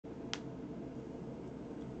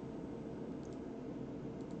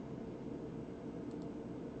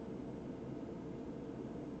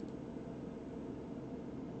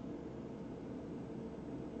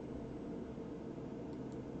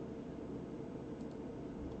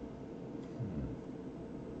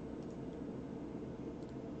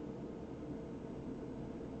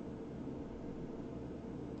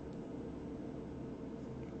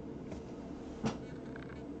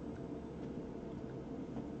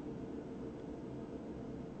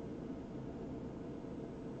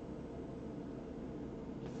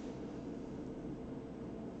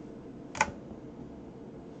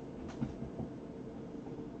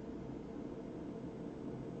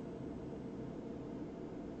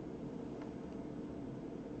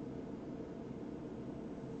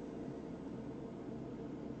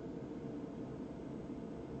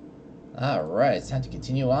Alright, it's time to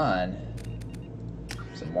continue on.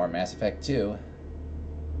 Some more Mass Effect 2.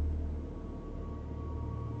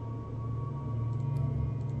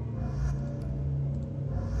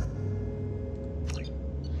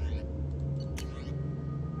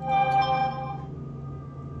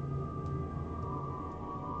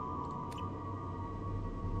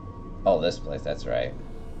 Oh, this place, that's right.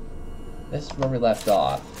 This is where we left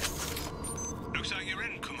off. Looks like you're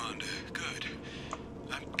in, Commander. Good.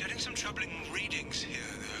 I'm getting some troubling readings here,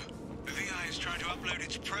 though. The VI is trying to upload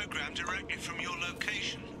its program directly from your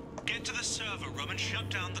location. Get to the server room and shut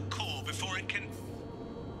down the core before it can...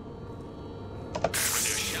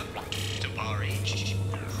 Shut. Tabari.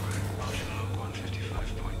 Martial log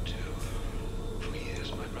 155.2. For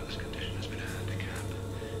years, my brother's condition has been a handicap.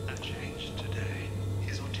 That changed today.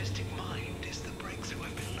 His autistic mind is the breakthrough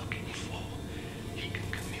I've been looking for. He can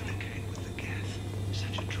communicate with the Geth.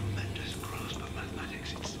 Such a tremendous grasp of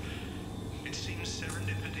mathematics. It seems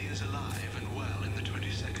serendipity is alive and well in the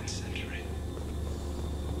 22nd century.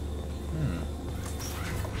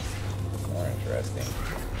 More interesting.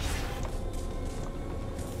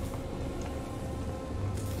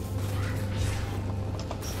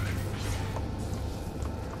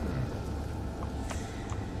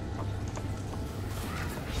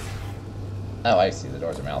 Oh, I see. The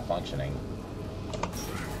doors are malfunctioning.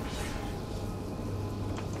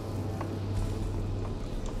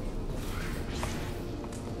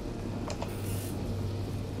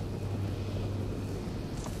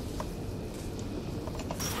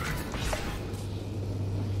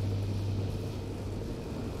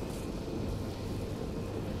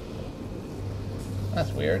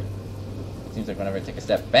 That's weird. Seems like whenever I take a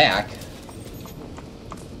step back...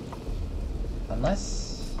 Unless...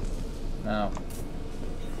 No.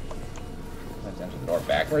 I have to enter the door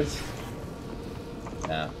backwards?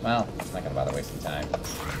 No. Well, I'm not gonna bother wasting time.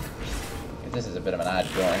 This is a bit of an odd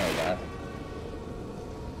door anyway.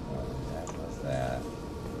 What's that?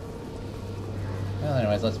 Well,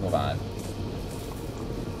 anyways, let's move on.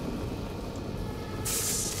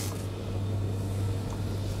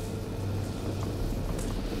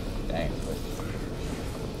 Dang.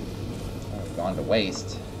 Oh, we've gone to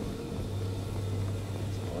waste.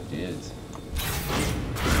 Poor dudes.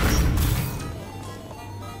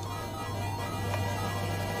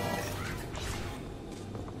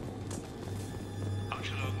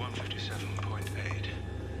 Archilog 157.8.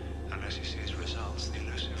 Unless he sees results, the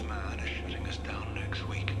elusive man is shutting us down next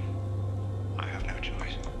week. I have no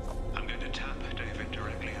choice. I'm going to tap David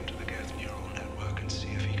directly into the Geth neural network and see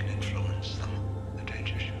if he can influence them. The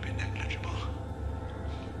danger should be negligible.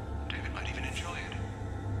 David might even enjoy it.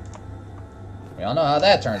 We all know how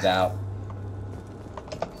that turns out.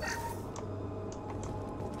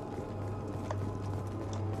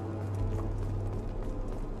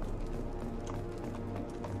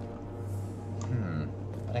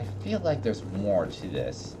 But I feel like there's more to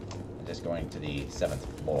this than just going to the 7th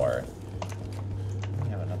floor. I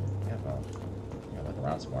have another. I'm gonna look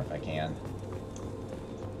around some more if I can.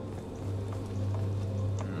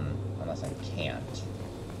 Unless I can't.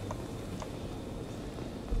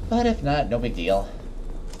 But if not, no big deal.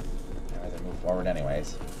 I'd rather move forward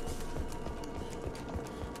anyways.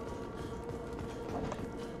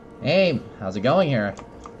 Hey, how's it going here?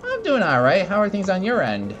 I'm doing alright. How are things on your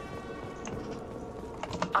end?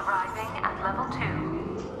 Arriving at level 2.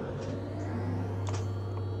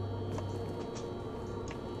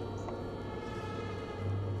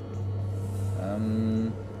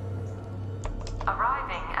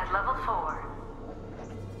 Arriving at level 4.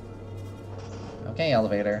 Okay,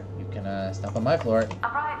 elevator. You can stop on my floor.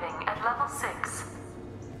 Arriving at level 6.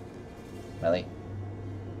 Really?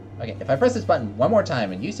 Okay, if I press this button one more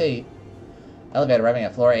time and you say elevator arriving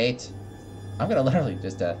at floor 8, I'm gonna literally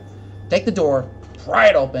just take the door, pry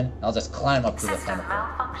it open, and I'll just climb up to the System front floor.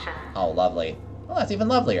 malfunction. Oh, lovely. Well, that's even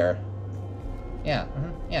lovelier. Yeah,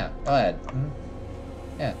 yeah, go ahead.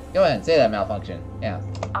 Yeah, go ahead and say that malfunction. Yeah.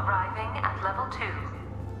 Arriving at level 2.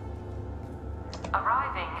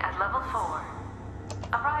 Arriving at level 4.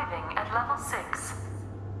 Arriving at level 6.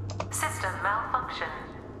 System malfunction.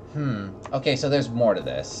 Okay, so there's more to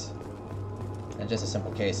this than just a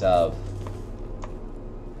simple case of...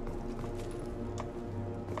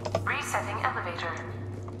 Resetting elevator.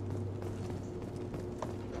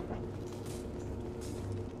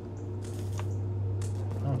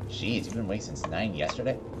 Oh, jeez, you've been awake since 9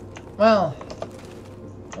 yesterday? Well...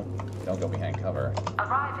 Oh, don't go behind cover.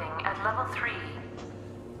 Arriving at level 3. I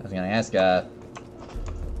was gonna ask,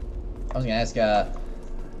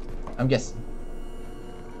 I'm guessing...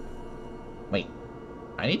 Wait.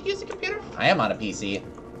 I need to use the computer? I am on a PC.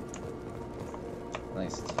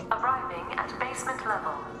 least. Arriving at basement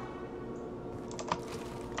level.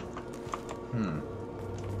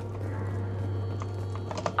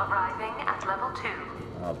 Arriving at level 2.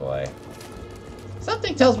 Oh boy.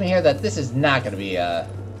 Something tells me here that this is not going to be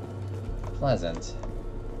pleasant.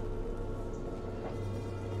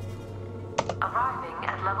 Arriving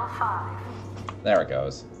at level 5. There it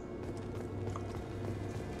goes.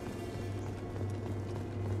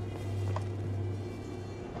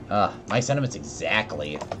 My sentiments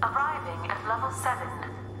exactly. Arriving at level 7.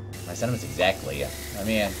 My sentiments exactly. I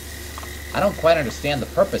mean, I don't quite understand the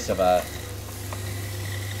purpose of a...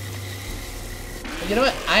 But you know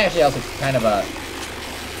what? I actually also kind of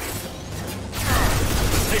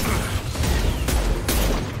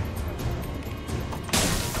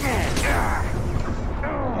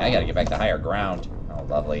I gotta get back to higher ground. Oh,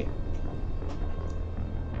 lovely.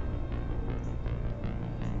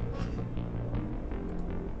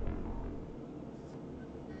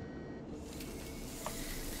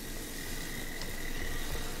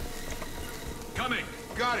 Coming.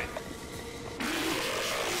 Got it.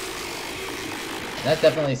 That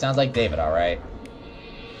definitely sounds like David, alright.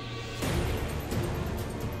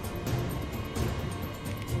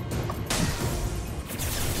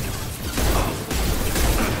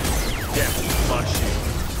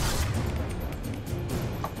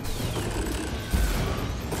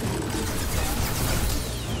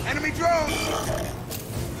 Enemy drone!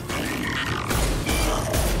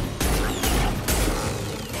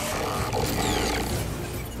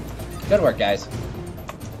 Good work, guys.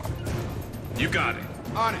 You got it.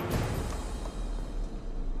 On it.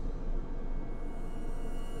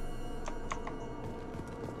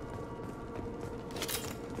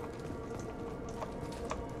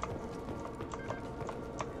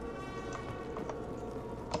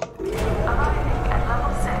 Arriving at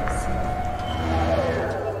level 6.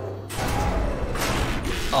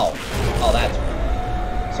 Oh, that's...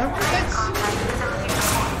 So that's... Contact facility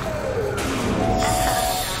report. This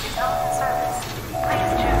elevator is not in service.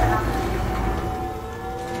 Please choose another.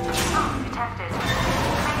 Smoke detected.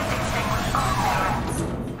 Please extinguish all cigarettes.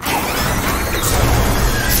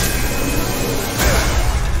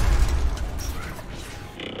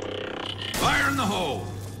 Fire in the hole.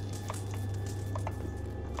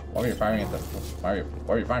 What were you firing at the... What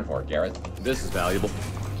were you firing for, Garrett? This is valuable.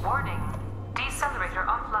 Warning. Decelerator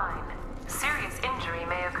offline. Serious injury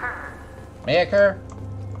may occur. May occur?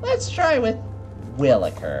 Let's try with will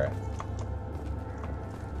occur.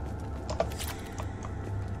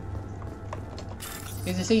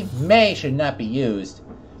 Because you see, may should not be used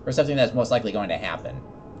for something that's most likely going to happen.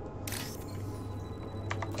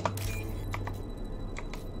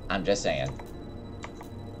 I'm just saying.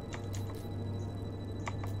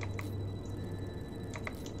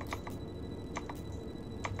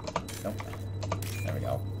 Nope. There we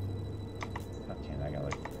go. Okay, I gotta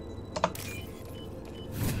look.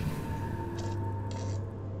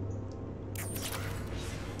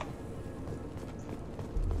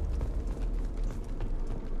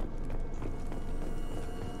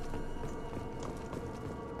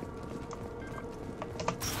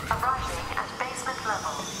 Arriving at basement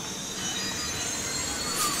level.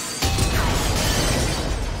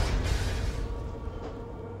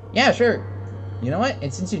 Yeah, sure. You know what?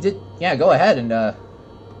 And since you did, yeah, go ahead and, you know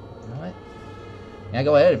what? Yeah,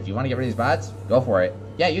 go ahead. If you want to get rid of these mods, go for it.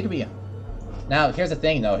 Yeah, you could be. Now, here's the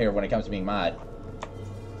thing, though, here when it comes to being mod.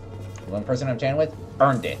 One person I'm chatting with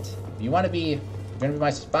earned it. If you want to be, you're going to be my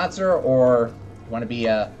sponsor, or you want to be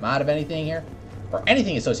a mod of anything here, or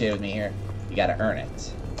anything associated with me here, you got to earn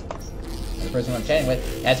it. And the person I'm chatting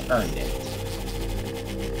with has earned it.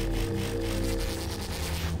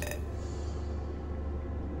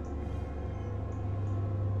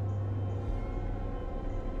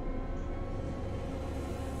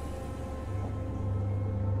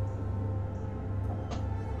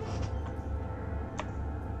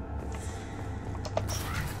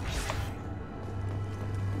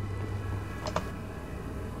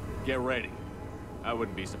 Get ready. I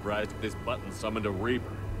wouldn't be surprised if this button summoned a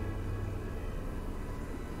Reaper.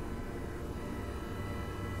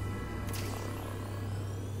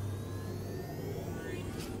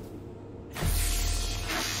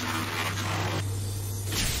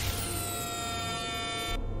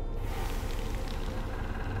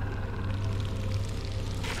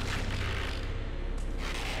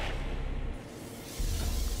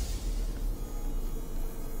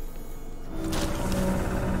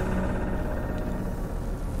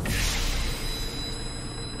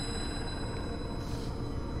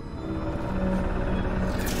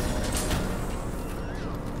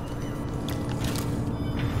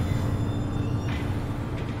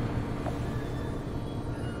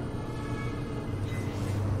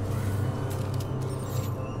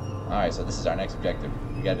 Alright, so this is our next objective.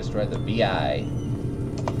 We gotta destroy the VI.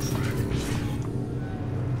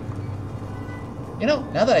 You know,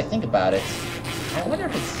 now that I think about it, I wonder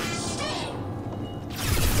if it's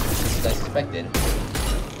as I suspected.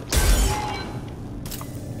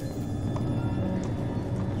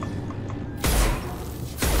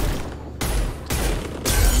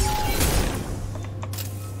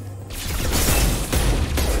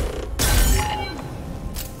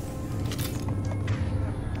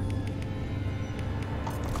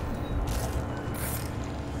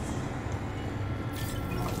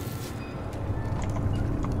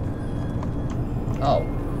 Oh,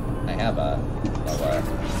 I have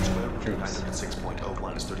troops.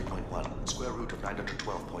 906.01 is 30.1. Square root of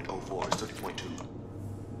 912.04 is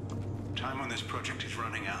 30.2. Time on this project is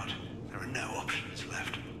running out. There are no options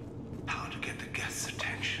left. How to get the guest's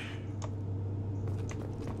attention.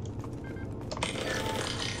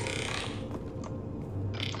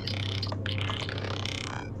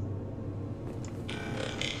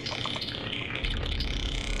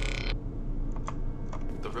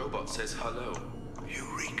 The robot says hello.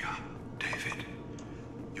 Eureka, David.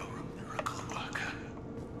 You're a miracle worker.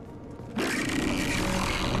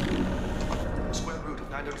 Square root of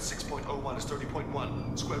 906.01 is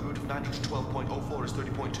 30.1. Square root of 912.04 is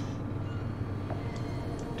 30.2.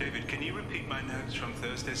 David, can you repeat my notes from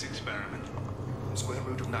Thursday's experiment? Square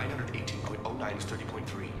root of 918.09 is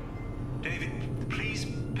 30.3. David, please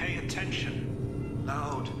pay attention.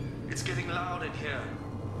 Loud. It's getting loud in here.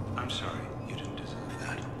 I'm sorry, you didn't deserve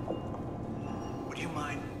that. Would you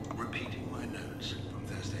mind repeating my notes from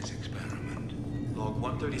Thursday's experiment? Log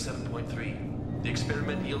 137.3. The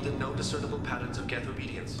experiment yielded no discernible patterns of geth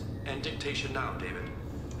obedience. End dictation now, David.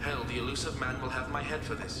 Hell, the elusive man will have my head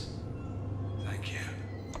for this. Thank you.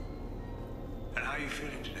 And how are you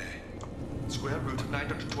feeling today? Square root of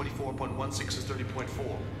 924.16 is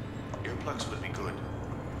 30.4. Earplugs would be good.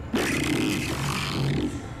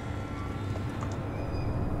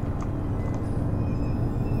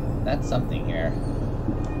 That's something here.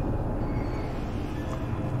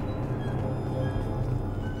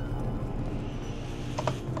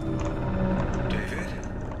 David,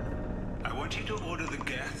 I want you to order the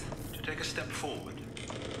geth to take a step forward.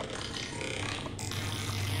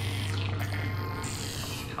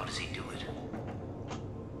 How does he do it?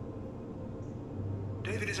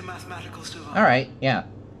 David is a mathematical survivor. Alright, yeah.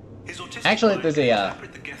 Actually, there's a,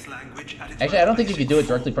 actually, I don't think you can do it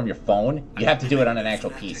directly from your phone. You have to do it on an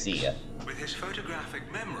actual PC. With his photographic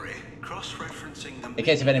memory, cross-referencing the In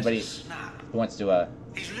case of anybody snap, who wants to,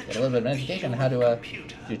 get a little bit of an education on how to,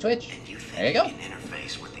 do Twitch. There you go. Can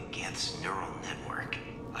interface with the geth's neural network.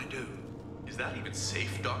 I do. Is that even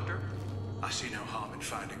safe, Doctor? I see no harm in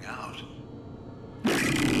finding out.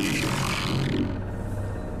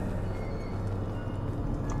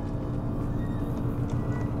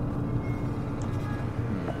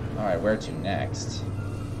 Alright, where to next?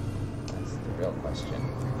 That's the real question.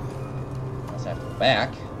 I also have to go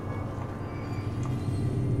back.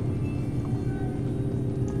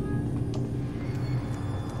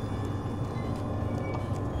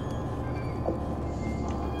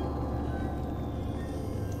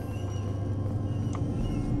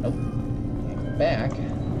 Nope. Can't go back.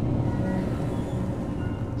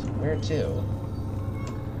 So where to?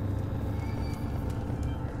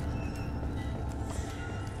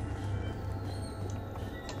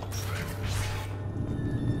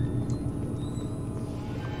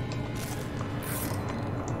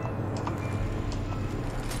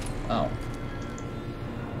 Oh.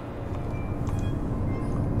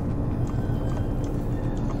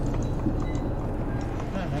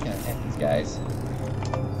 I'm not gonna attack these guys.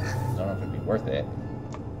 Don't know if it'd be worth it.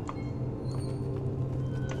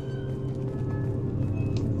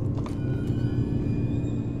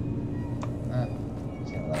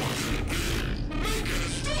 Just gonna let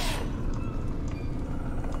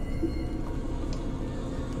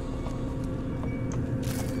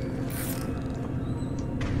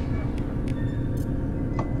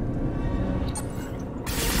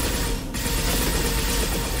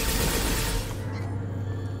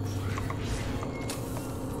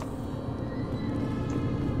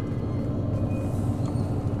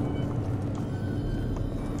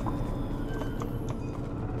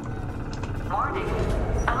Warning.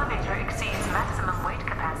 Elevator exceeds maximum weight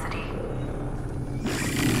capacity.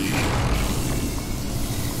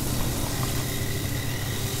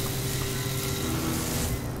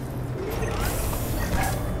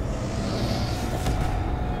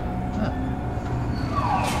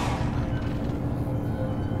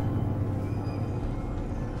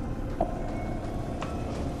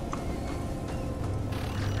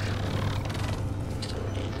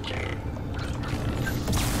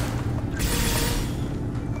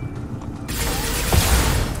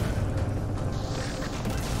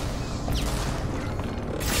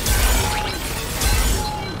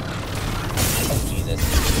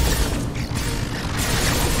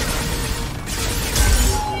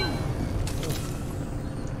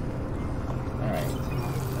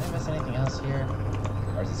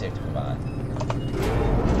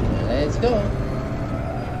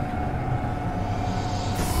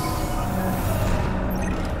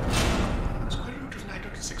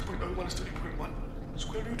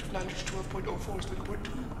 Language 12.04 is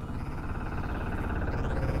 3.2.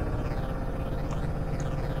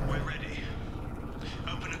 We're ready.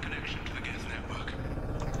 Open a connection to the Geth network.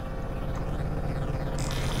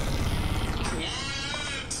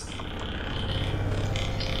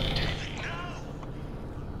 David, no!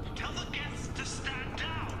 Tell the Geths to stand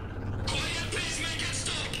down! Quiet, please make it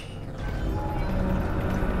stop!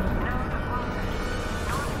 Node wounded.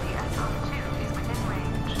 Northerly SO2 is within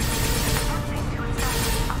range. Attempting to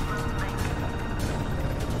establish upload link.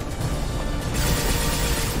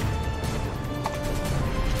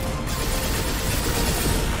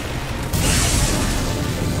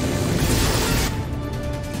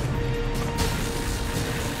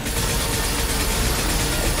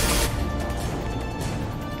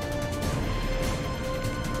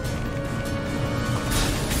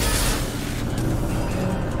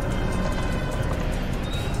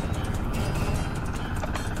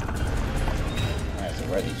 Alright, so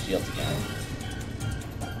where are these shields again?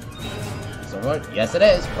 So what? Yes, it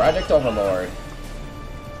is Project Overlord.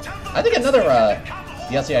 I think another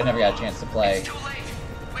DLC I never got a chance to play. It's too late.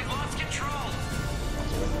 We've lost control.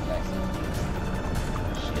 So where's the next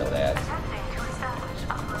shield at? Attempting to establish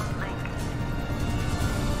upload link.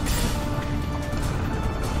 Oh,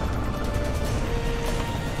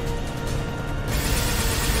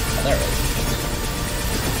 there it is.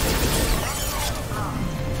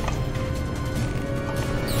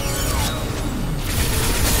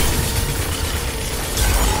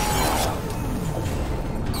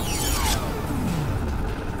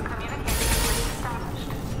 Communication link established.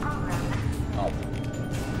 Programmed. Oh.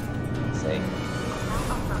 Let's see.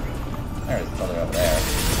 Now uploading. There's something over there.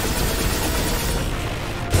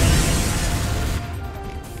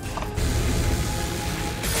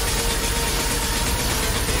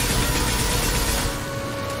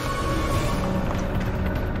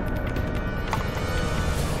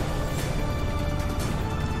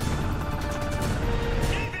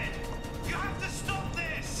 David! You have to stop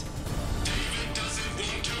this! David doesn't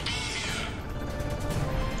want to be here!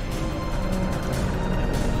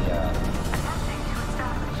 Yeah. Attempting to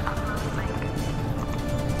establish upload link.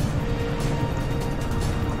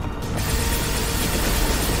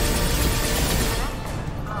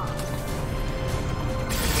 Connection lost.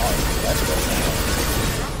 Oh, that's good.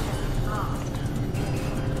 Connection lost.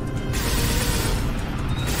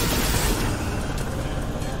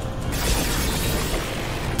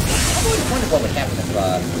 I've always wondered what would happen if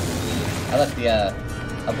I let the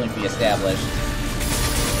uplink be established.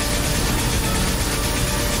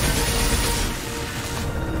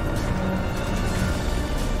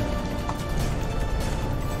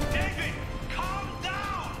 David, calm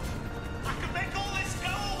down! I can make all this go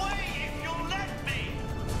away if you'll let me!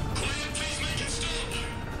 Quiet, please make it stop!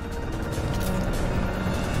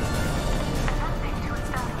 Attempting to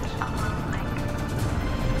establish upload link.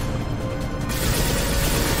 Connection lost.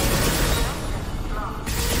 Connection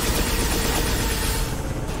lost.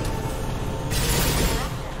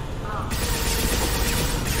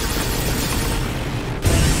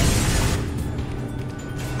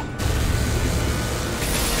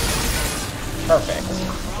 Perfect.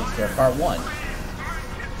 Let's go to part 1.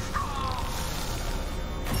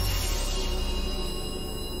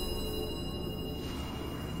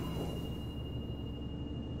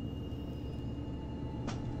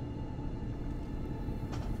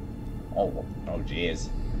 Oh jeez.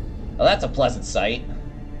 Well, that's a pleasant sight.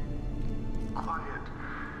 Quiet.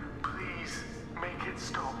 Please make it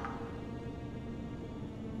stop.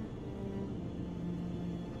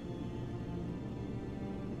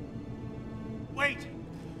 Wait!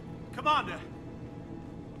 Commander!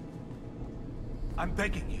 I'm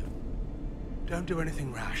begging you. Don't do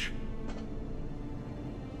anything rash.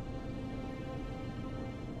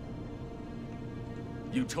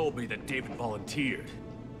 You told me that David volunteered.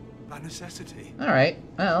 By necessity. Alright,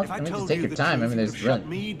 well, If I I mean, just told take you your the time. I truth, mean, you'd there's have shut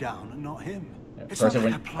really... me down and not him. Of It's course, not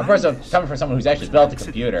like I of planned course, this. coming from someone who's actually It was built a an accident.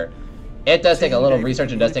 computer, it does take a little David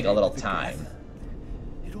research and does take a little communicated time. with Geth.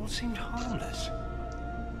 It all seemed harmless.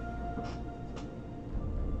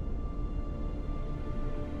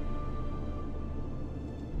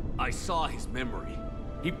 I saw his memory.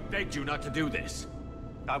 He begged you not to do this.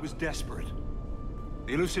 I was desperate.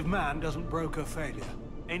 The elusive man doesn't broker failure.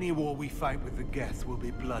 Any war we fight with the Geth will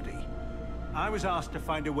be bloody. I was asked to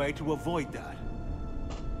find a way to avoid that.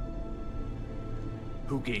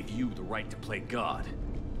 Who gave you the right to play God?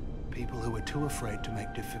 People who are too afraid to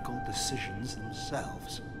make difficult decisions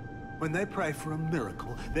themselves. When they pray for a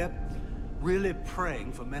miracle, they're really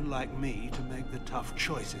praying for men like me to make the tough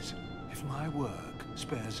choices. If my work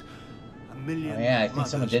spares a million Oh, yeah, I think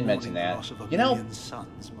someone mothers did mention mourning the that. loss of a You know, million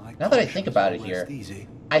sons, my now that I think conscience about will it here, rest easy.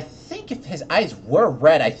 I think if his eyes were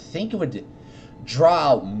red, I think it would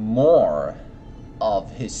draw out more of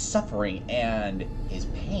his suffering and his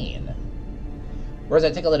pain. Whereas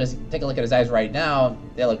I take a look at his eyes right now,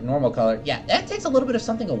 they look normal color. Yeah, that takes a little bit of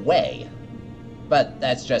something away. But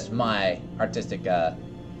that's just my artistic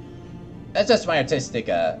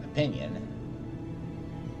opinion.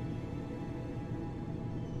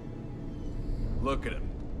 Look at him.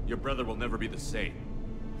 Your brother will never be the same.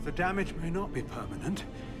 The damage may not be permanent.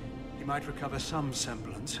 He might recover some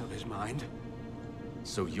semblance of his mind.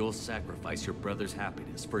 So you'll sacrifice your brother's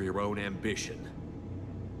happiness for your own ambition.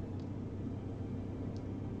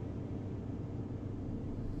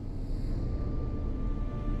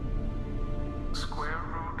 Square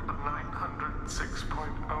root of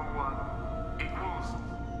 906.01 equals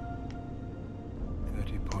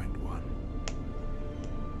 30.1.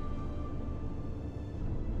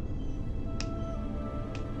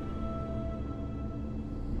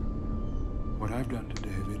 What I've done to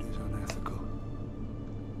David is unethical.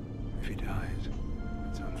 If he dies,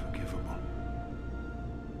 it's unforgivable.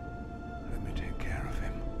 Let me take care of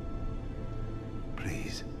him.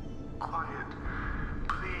 Please. quiet.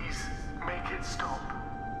 Please, make it stop.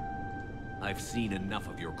 I've seen enough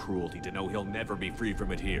of your cruelty to know he'll never be free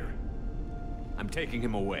from it here. I'm taking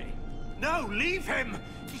him away. No, leave him!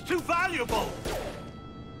 He's too valuable!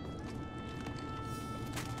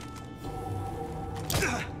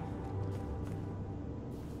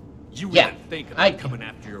 You Yeah, even think about coming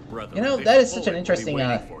after your brother. You know, a that big is such an bullet will be interesting,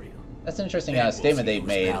 waiting for you. that's an interesting Then we'll statement see they've who's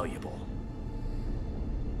made valuable.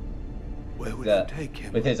 Where would you take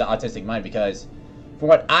him? with his autistic mind, because from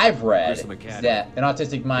what I've read, Grissom is Academy. that an autistic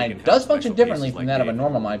They mind can does have function special differently cases from like that of a David.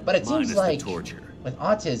 normal mind, but it Minus seems the like torture. with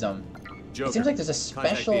autism, Joker, it seems like there's a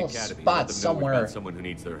contact the special Academy and let spot them know we've got somewhere. someone who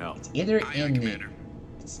needs their help. Either Aye, aye, in the Commander.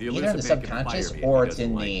 it's The either in the elusive man can subconscious fire me if or he it's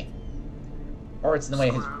in doesn't the the way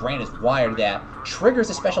his brain is wired that triggers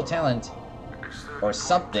a special talent or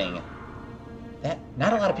something that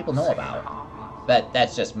not a lot of people know about. But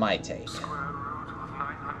that's just my take.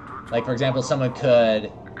 Like, for example, someone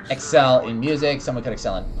could excel in music, someone could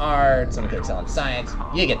excel in art, someone could excel in science.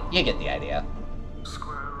 You get the idea.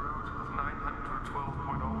 Square root of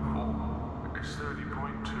 912.04 is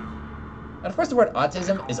 30.2. And of course, the word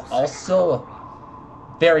autism is also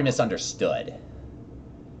very misunderstood.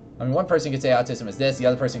 I mean, one person could say autism is this, the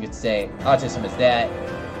other person could say autism is that.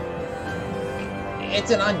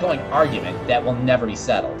 It's an ongoing argument that will never be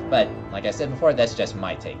settled. But, like I said before, that's just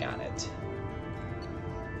my take on it.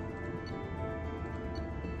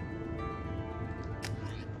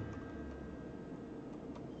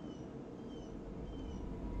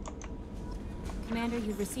 Commander,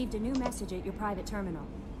 you've received a new message at your private terminal.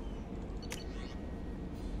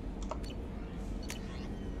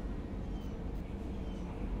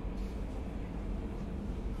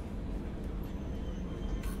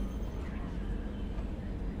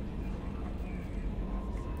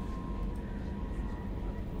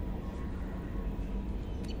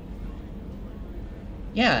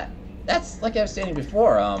 Yeah, that's like I was stating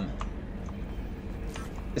before,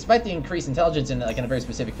 despite the increased intelligence in a very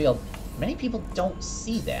specific field, many people don't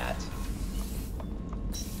see that.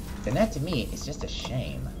 And that to me is just a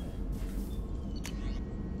shame.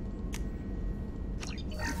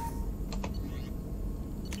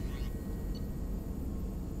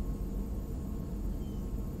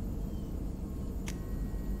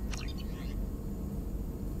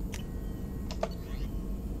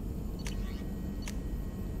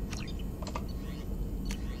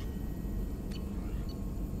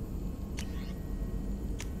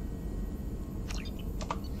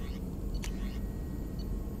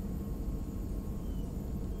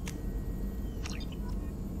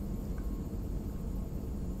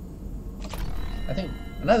 I think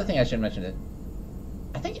another thing I should mention is,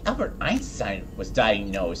 I think Albert Einstein was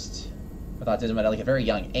diagnosed with autism at a very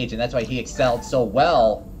young age, and that's why he excelled so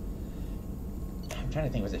well. I'm trying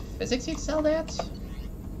to think, was it physics he excelled at?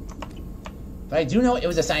 But I do know it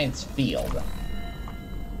was a science field.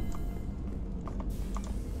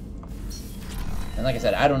 And like I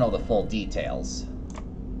said, I don't know the full details.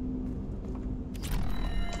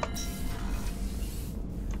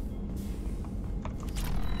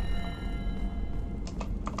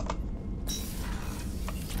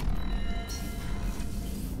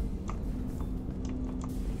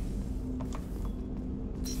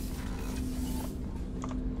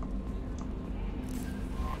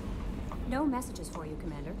 No messages for you,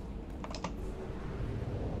 Commander.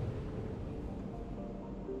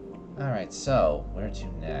 Alright, so, where to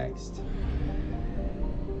next?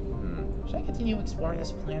 Should I continue exploring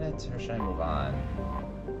this planet, or should I move on?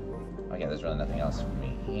 Okay, there's really nothing else for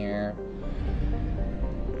me here.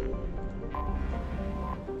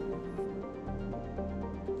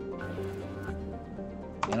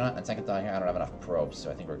 know what? On second thought here, I don't have enough probes, so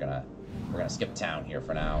I think we're gonna skip town here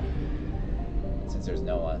for now. Since there's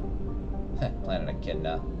no planet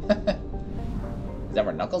Echidna. Is that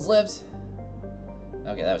where Knuckles lives?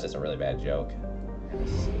 Okay, that was just a really bad joke.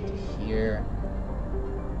 Here.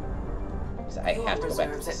 So I have to go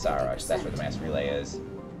back to Saros. That's where the mass relay is.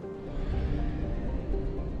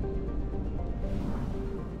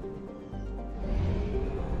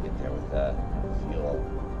 Get there with the fuel.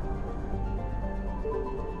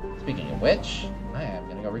 Speaking of which, I am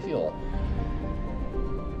gonna go refuel.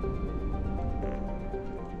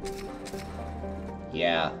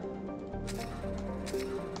 Yeah.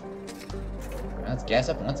 Let's gas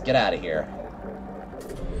up and let's get out of here.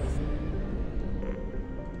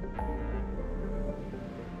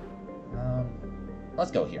 Let's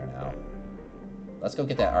go here now. Let's go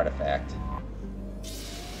get that artifact.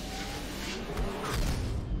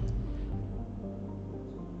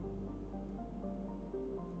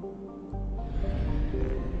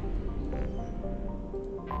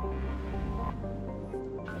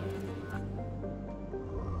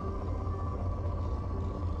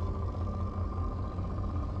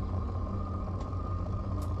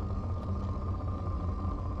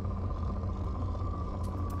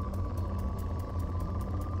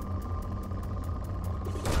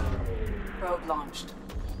 Probe launched.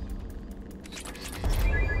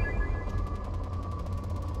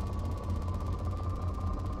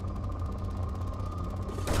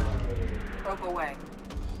 Probe away.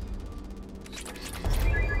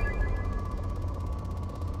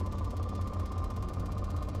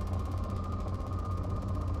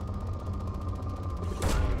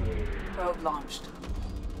 Probe launched.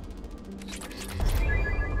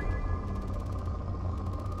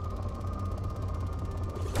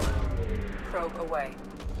 Probe away.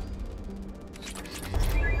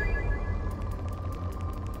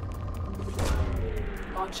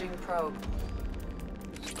 Launching probe.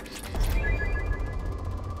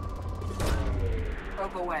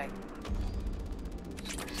 Probe away.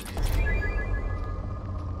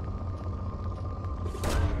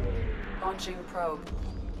 Launching probe.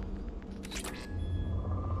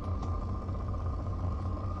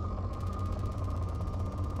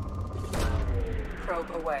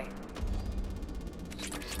 Probe away.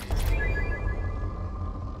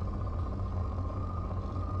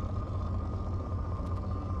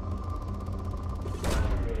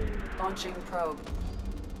 Launching probe.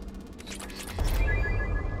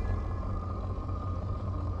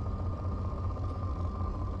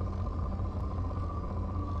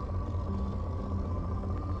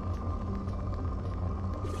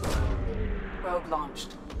 Probe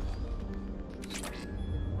launched.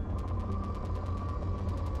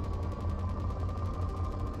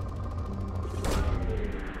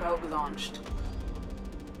 Probe launched.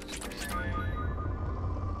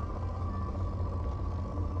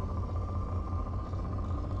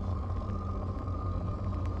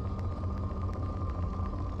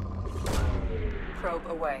 Probe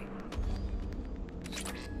away.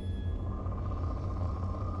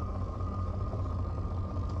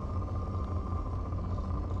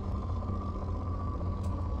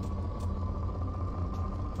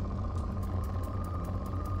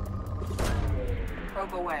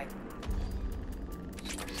 Probe away.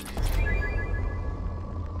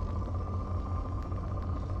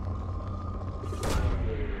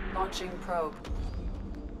 Launching probe.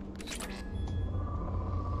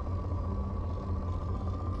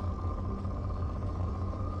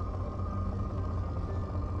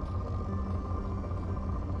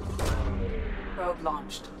 Probe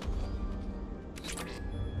launched.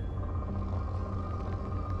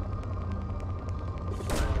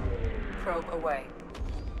 Probe away.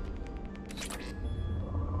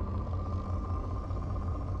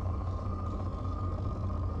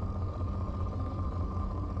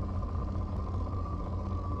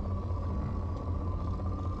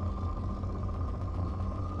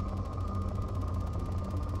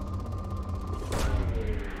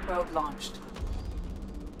 Probe launched.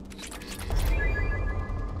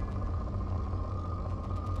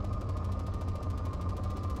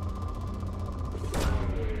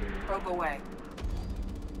 Probe away.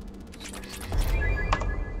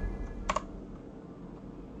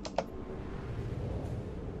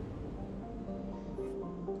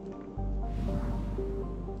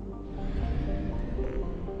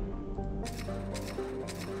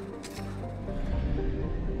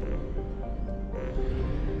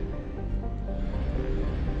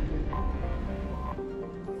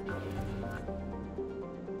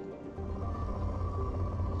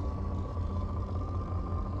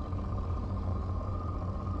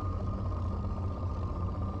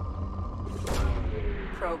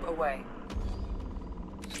 Probe away.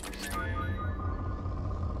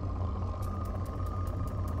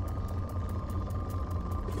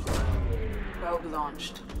 Probe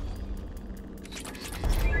launched.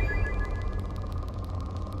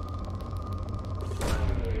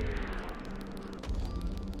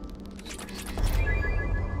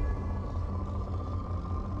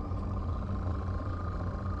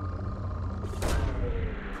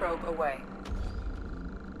 Probe away.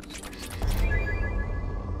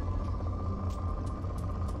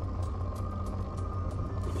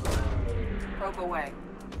 Probe away.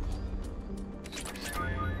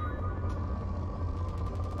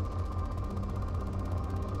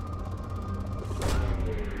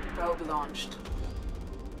 Probe launched.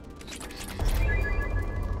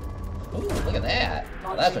 Ooh, look at that.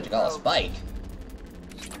 Well, that's what you call a spike.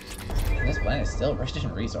 And this planet is still rich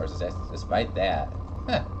in resources, despite that.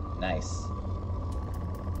 Huh, nice.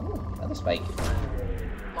 Ooh, another spike.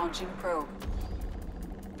 Launching probe.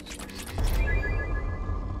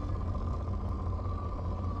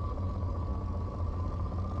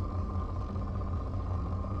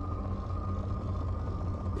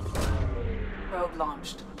 Probe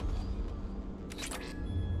launched.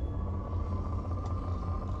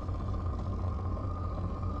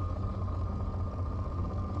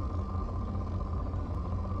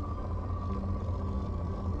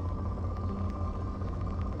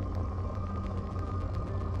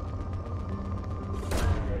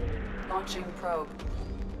 Launching probe.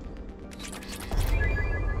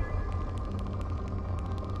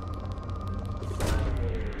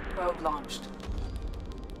 Probe launched.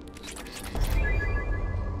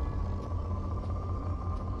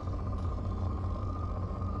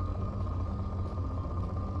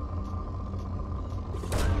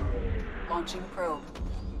 Launching probe.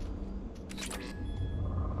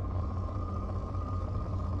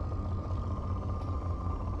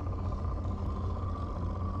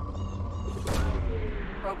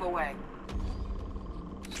 Probe away.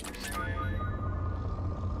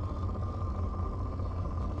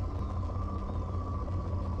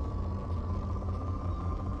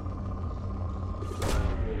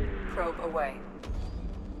 Probe away.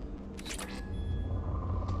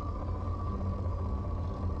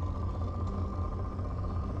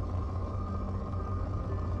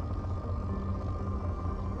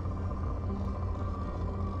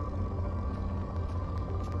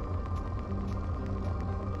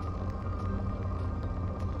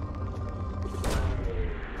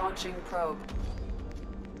 Launching probe.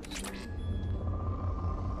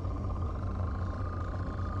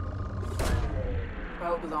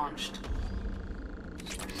 Probe launched.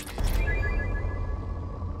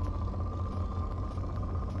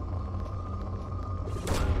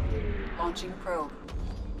 Launching probe.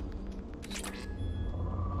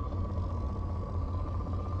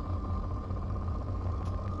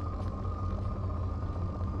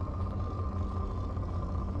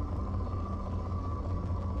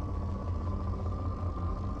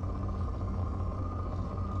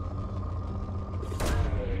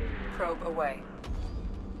 Probe away.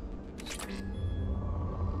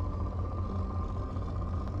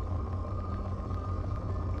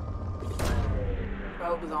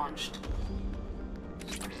 Probe launched.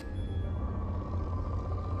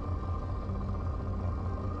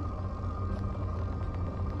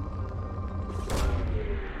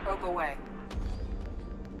 Probe away.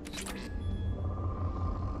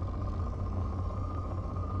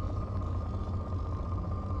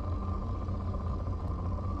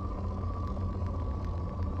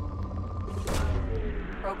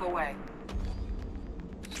 Probe away.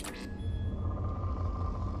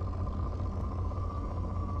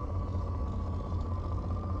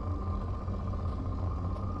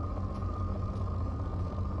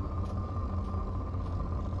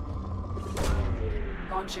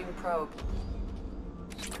 Launching probe.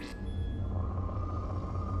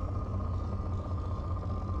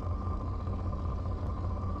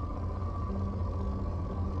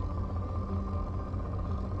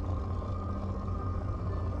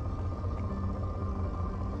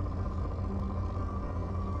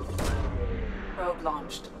 Probe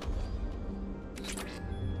launched.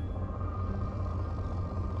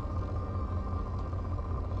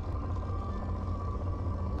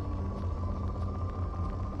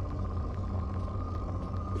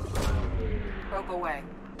 Probe away.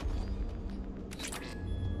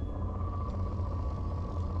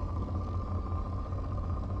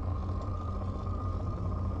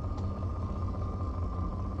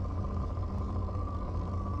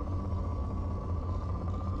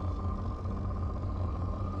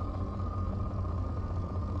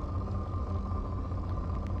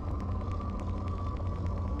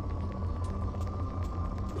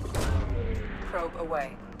 Probe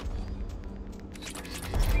away.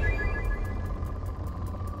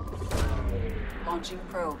 Launching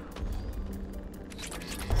probe.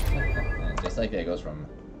 And just like that, it goes from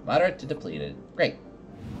moderate to depleted. Great.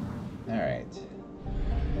 Alright.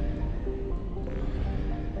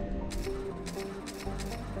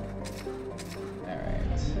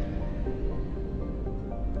 Alright.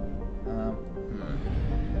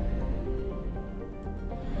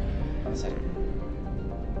 One second.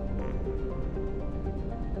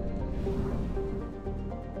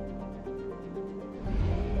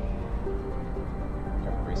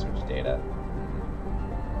 Research data.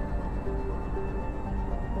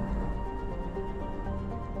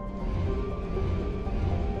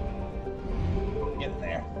 Get in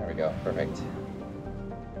there. There we go. Perfect.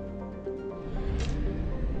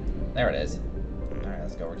 There it is. Alright,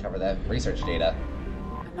 let's go recover that research data.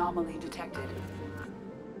 Anomaly detected.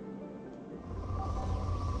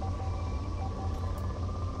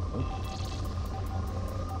 Oop.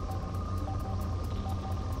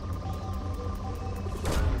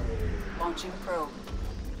 Launching probe.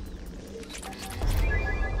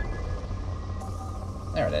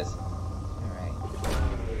 There it is. Alright.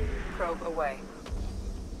 Probe away.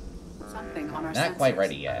 Something on our Not quite sensors.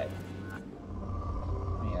 ready yet.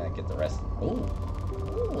 Let me get the rest. Ooh.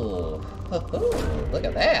 Ooh. Look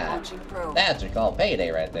at that. Launching probe. That's what you call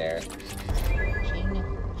payday right there. Ching.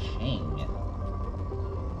 Ching.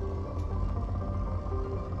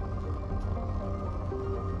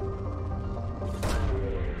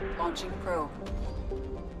 Launching probe.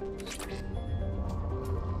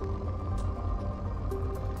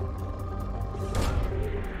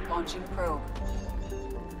 Launching probe.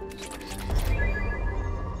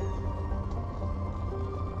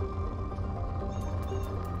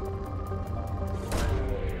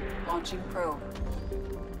 Launching probe.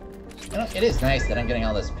 You know, it is nice that I'm getting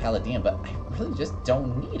all this Palladium, but I really just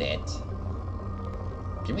don't need it.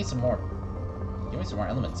 Give me some more. Give me some more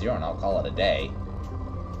Element Zero, and I'll call it a day.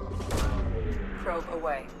 Probe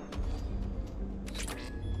away.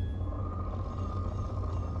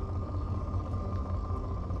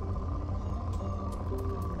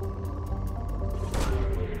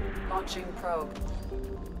 Launching probe.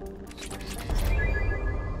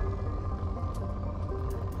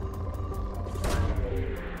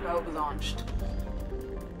 Probe launched.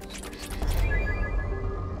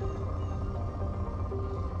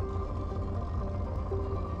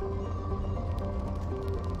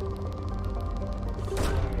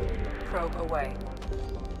 Probe away.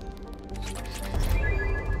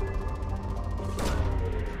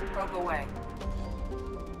 Probe away.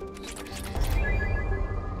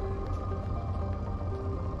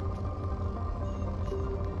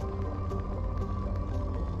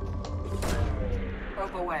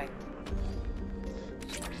 Probe away.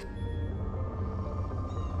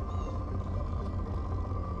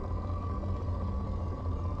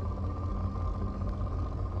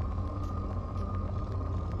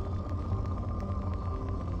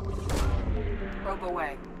 Probe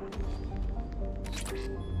away.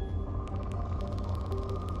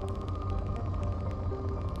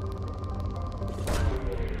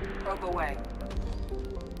 Probe away.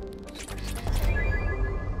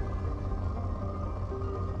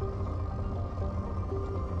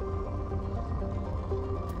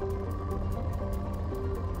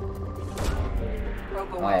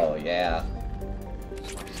 Probe away. Oh, yeah.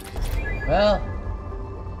 Well,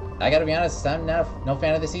 I gotta be honest, I'm no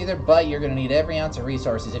fan of this either, but you're gonna need every ounce of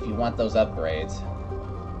resources if you want those upgrades.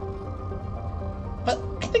 But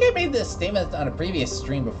I think I made this statement on a previous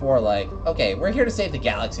stream before, like, okay, we're here to save the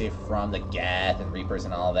galaxy from the Geth and Reapers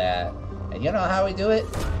and all that. And you know how we do it?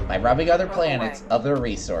 By robbing other planets of their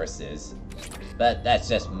resources. But that's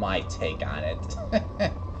just my take on it.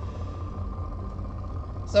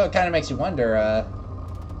 So it kind of makes you wonder, are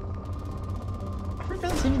we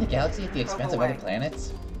really saving the galaxy at the expense of other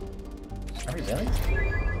planets? Are we really?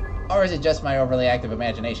 Or is it just my overly active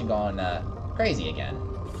imagination going crazy again?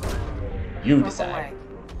 You decide.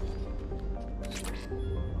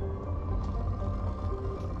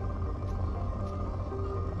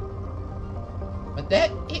 But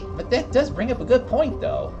that does bring up a good point,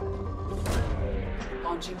 though.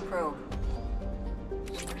 Launching probe.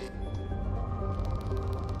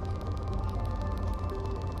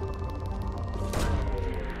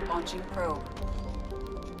 Launching probe.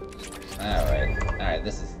 Alright,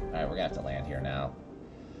 this is... Alright, we're gonna have to land here now.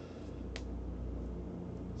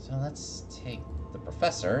 So let's take the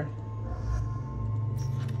professor.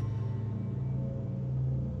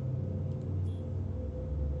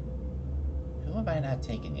 Who have I not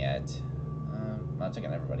taken yet? I'm not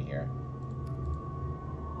taking everybody here.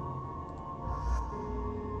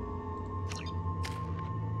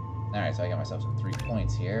 Alright, so I got myself some 3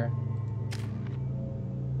 points here.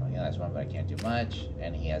 Oh, he has one, but I can't do much.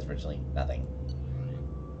 And he has virtually nothing.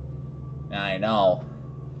 I know.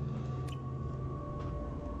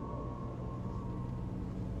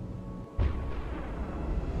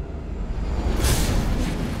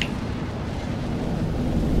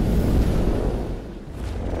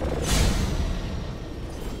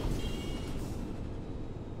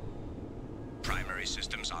 Primary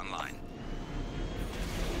systems online.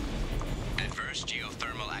 Adverse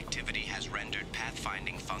geothermal activity has rendered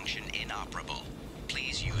pathfinding function inoperable.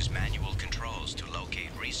 Please use manual controls to locate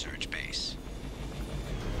research base.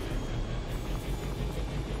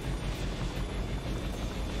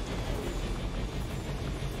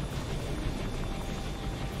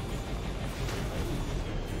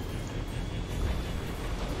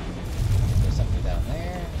 There's something down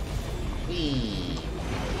there. Whee!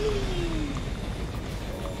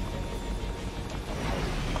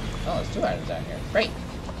 Oh, there's 2 items down here. Great!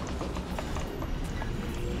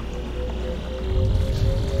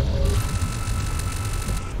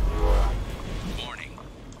 Warning.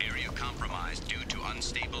 Area compromised due to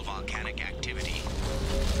unstable volcanic activity.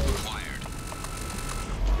 Acquired.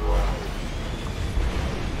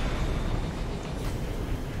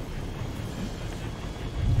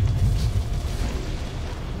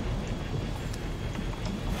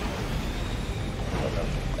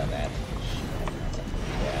 Done that.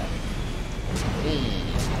 Yeah. Hey,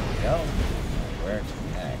 there we go. Where to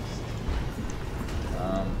next?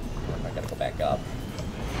 I gotta go back up.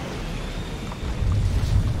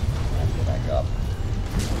 I have to go back up.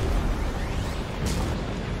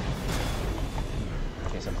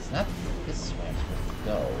 Okay, so if it's not this way I'm supposed to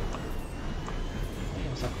go.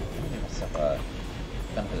 Let me give myself a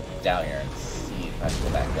benefit of the doubt here and see if I have to go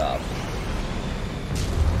back up.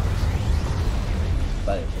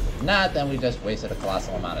 But if not, then we just wasted a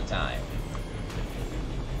colossal amount of time.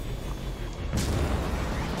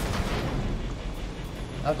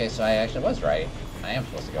 Okay, so I actually was right. I am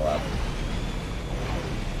supposed to go up.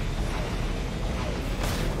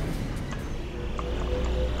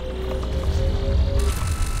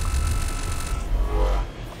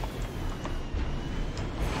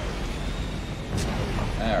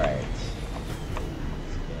 Alright.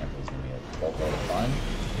 This is gonna be a boatload of fun.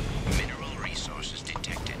 Mineral resources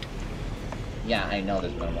detected. Yeah, I know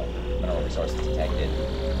there's mineral resources detected.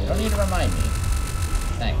 You don't need to remind me.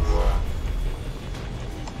 Thanks.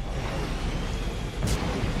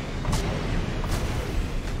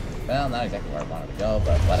 Well, not exactly where I wanted to go,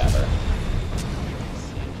 but whatever. Let's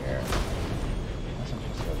see here. Unless I'm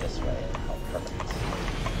supposed to go this way. Oh, perfect.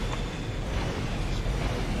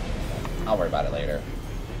 I'll worry about it later.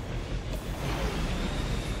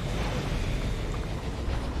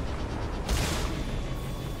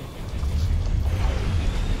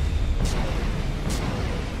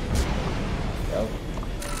 Go.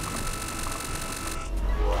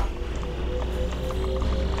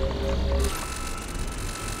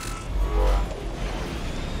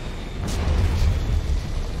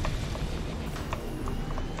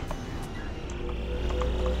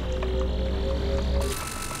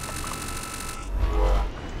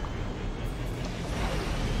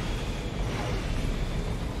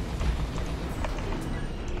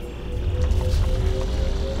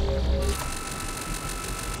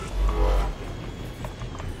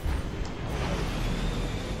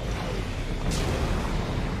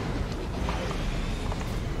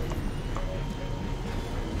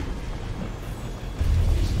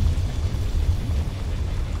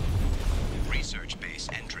 Research base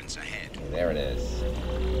entrance ahead. Okay, there it is.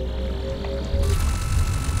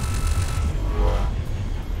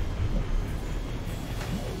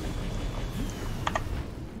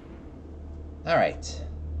 Alright.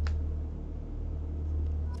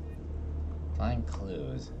 Find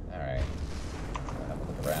clues. Alright. Have a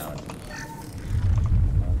look around.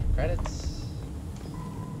 Credits.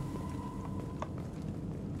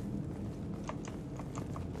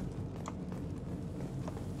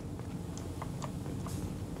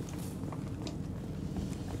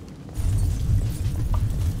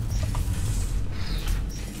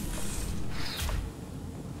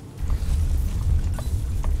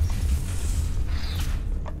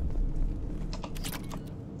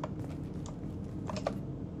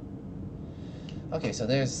 Okay, so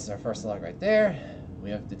there's our first log right there.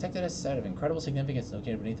 We have detected a site of incredible significance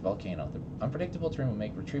located beneath the volcano. The unpredictable terrain will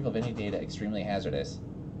make retrieval of any data extremely hazardous.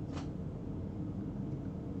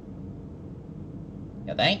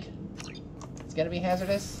 You think? It's gonna be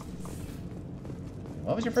hazardous?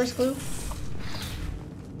 What was your first clue?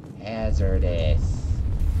 Hazardous.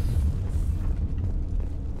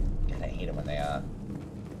 God, I hate it when they,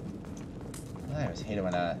 I always hate it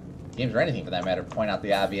when games or anything for that matter point out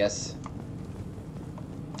the obvious.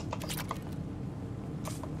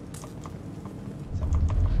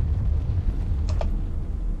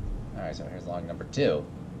 Alright, so here's log number 2.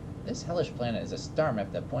 This hellish planet is a star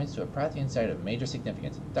map that points to a Prothean site of major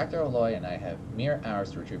significance. Dr. Aloy and I have mere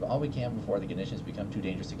hours to retrieve all we can before the conditions become too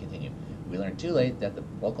dangerous to continue. We learned too late that the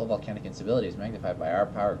local volcanic instability is magnified by our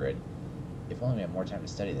power grid. If only we had more time to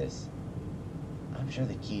study this. I'm sure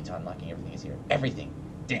the key to unlocking everything is here. Everything!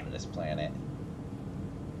 Damn this planet.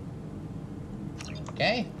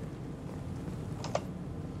 Okay.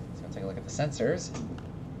 Let's go take a look at the sensors.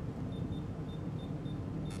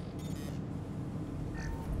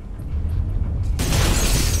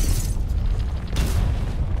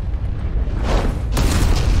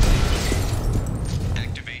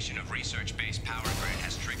 Activation of research-based power grid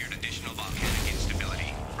has triggered additional volcanic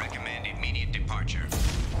instability. Recommend immediate departure.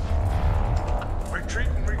 Retreat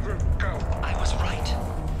and regroup. Go. I was right.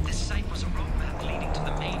 This site was a roadmap leading to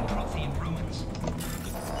the main Prothean ruins.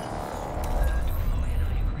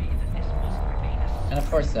 And of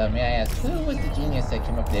course, may I ask, who was the genius that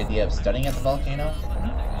came up with the idea of studying at the volcano?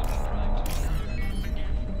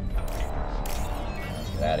 Let's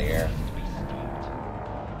get out of here.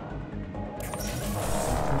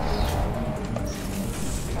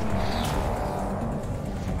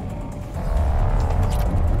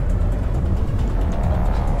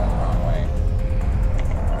 Wrong way.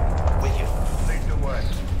 With you. Lead the way.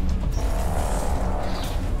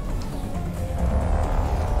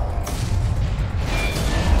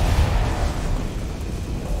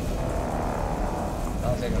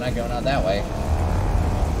 Looks like we're not going out that way.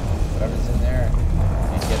 Whatever's in there,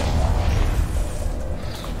 can't get it.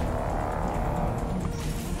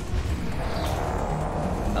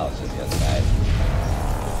 Oh, it's just the other side.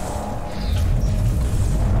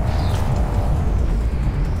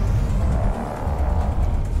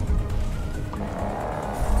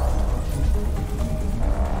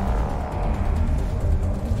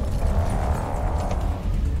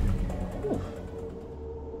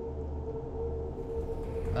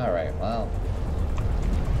 Alright, well.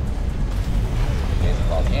 The days of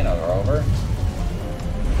volcano are over.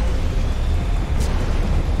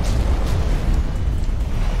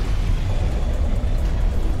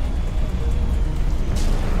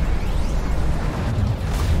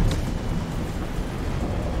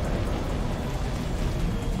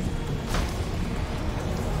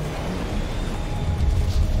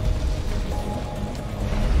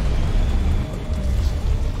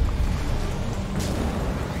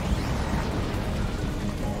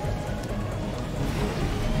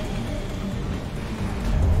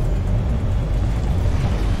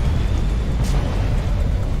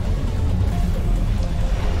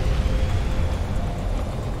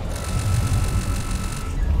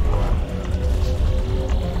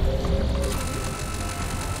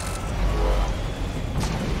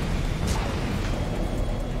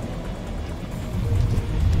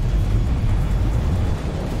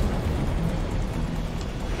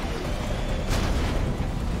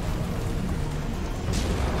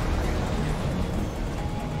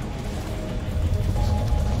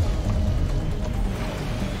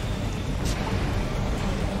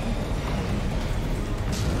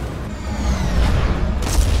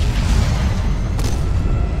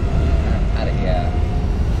 Out of here.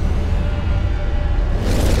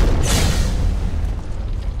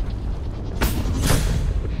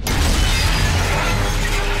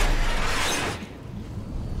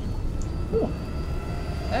 Whew.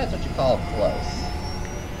 That's what you call close.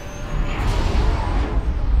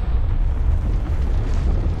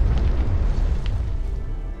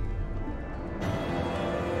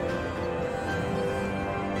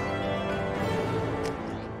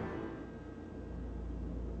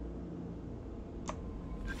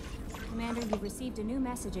 Commander, you've received a new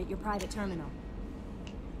message at your private terminal.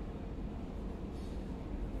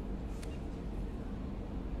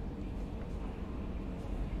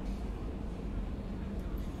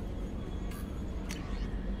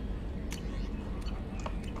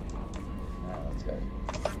 Alright, let's go.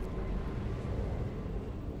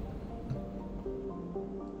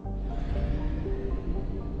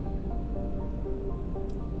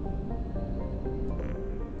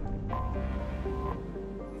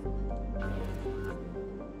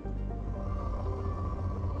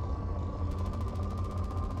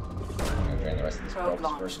 I'm gonna drain the rest of this Probe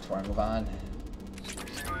probes first before I move on.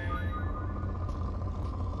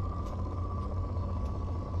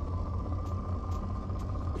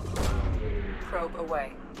 Probe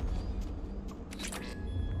away.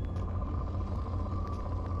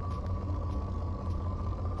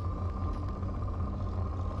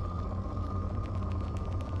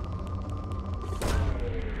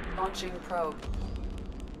 Launching probe.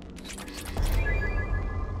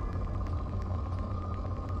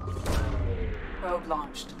 Probe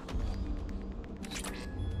launched.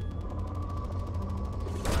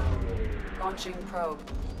 Launching probe.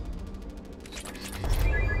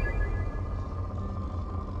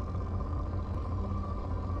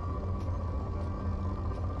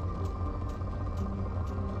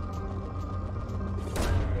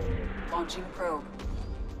 Launching probe.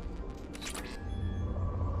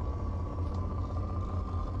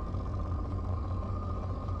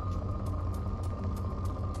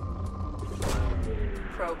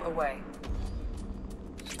 Probe away.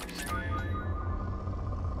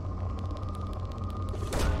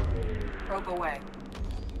 Probe away.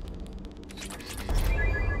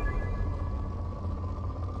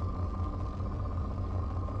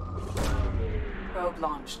 Probe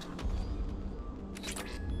launched.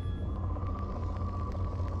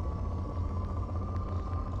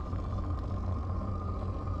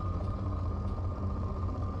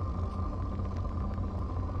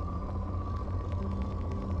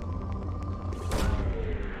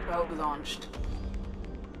 Probe launched.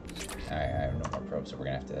 Alright, I have no more probes, so we're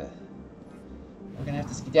gonna have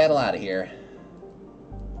to skedaddle out of here.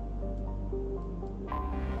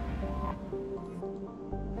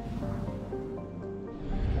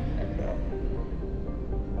 There we go.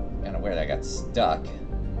 I don't know where that got stuck.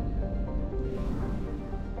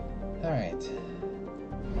 Alright.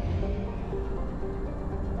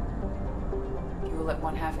 Fuel at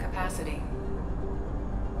 1/2 capacity.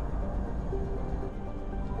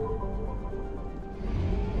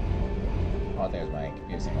 Oh, there's my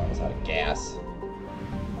computer saying almost out of gas.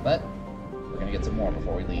 But we're gonna get some more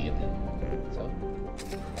before we leave. So.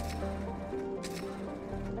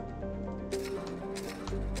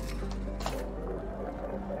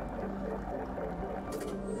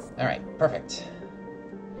 Alright, perfect.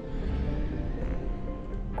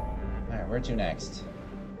 Alright, where to next?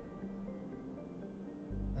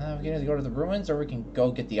 We can either go to the ruins or we can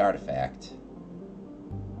go get the artifact.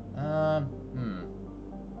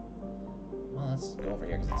 Well, let's go over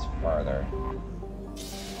here because it's farther. I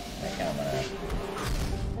kind of want to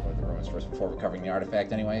go to the ruins first before recovering the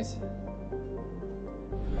artifact anyways.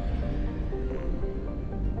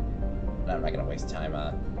 No, I'm not going to waste time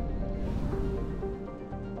on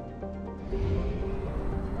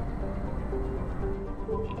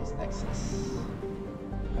Hades Nexus.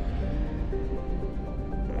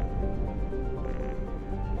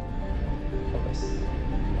 Focus.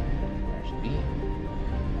 There should be.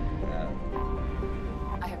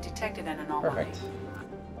 I have detected an anomaly. Perfect.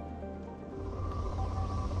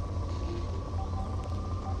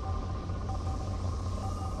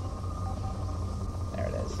 There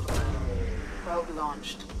it is. Probe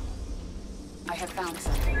launched. I have found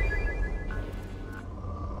something.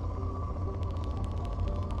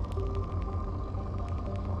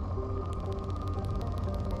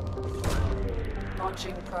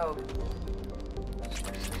 Launching probe.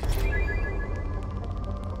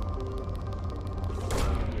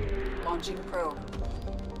 Launching probe.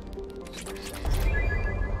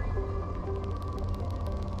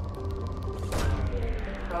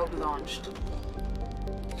 Probe launched.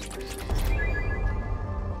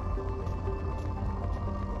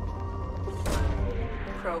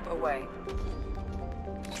 Probe away.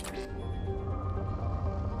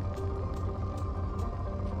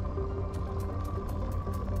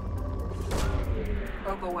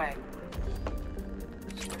 Probe away.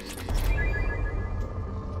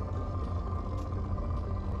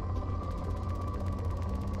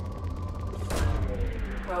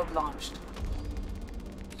 Probe launched.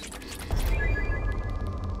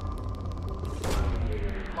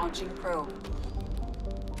 Launching probe.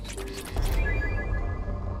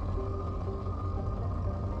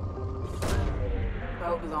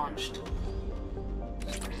 Probe launched.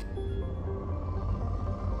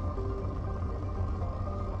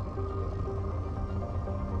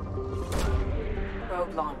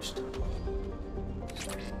 Probe launched.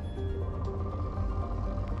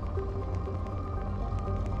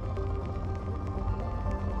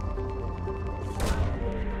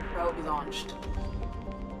 Probe launched.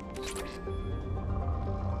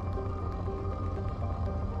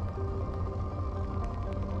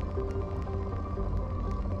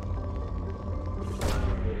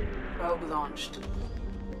 Probe launched.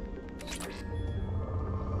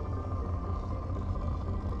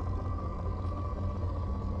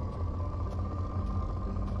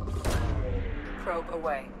 Probe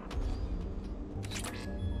away.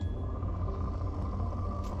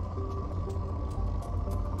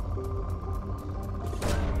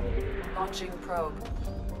 Launching probe.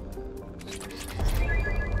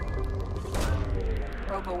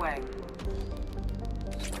 Probe away.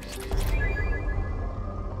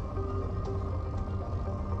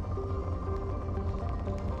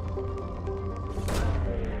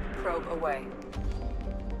 Probe away.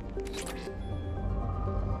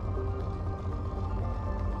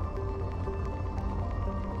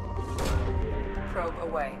 Probe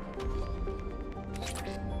away.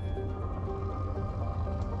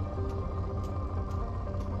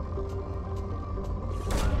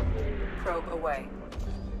 Probe away.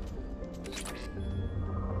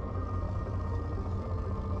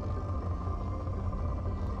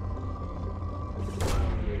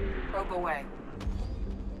 Probe away.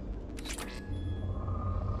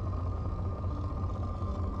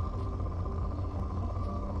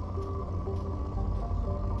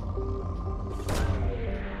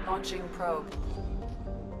 Launching probe.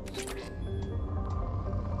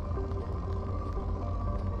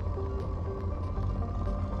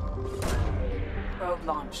 Probe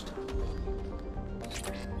launched.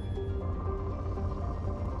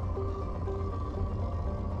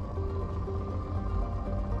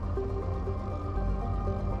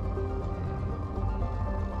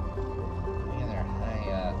 Any other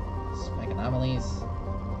high spike anomalies?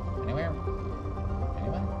 Anywhere?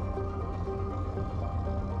 Anyone?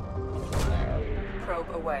 There.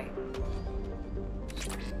 Probe away.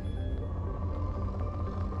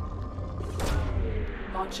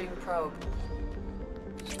 Launching probe.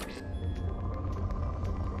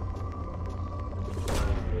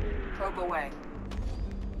 Probe away.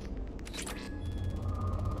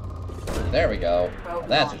 There we go. Probe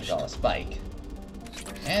That's what you launched. call a spike.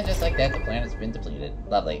 And just like that, the planet's been depleted.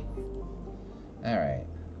 Lovely. Alright.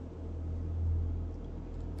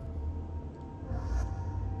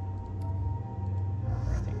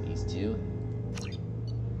 I think these two.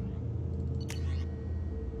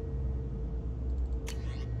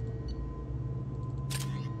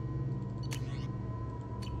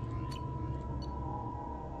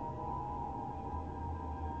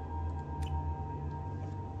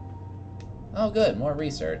 Oh good, more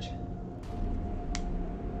research.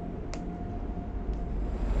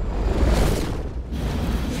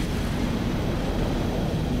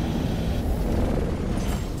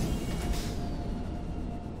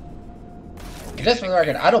 Just for the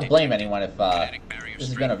record, I don't blame anyone if this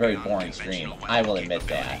has been a very boring stream. I will admit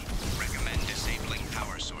that. Recommend disabling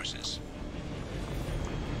power sources.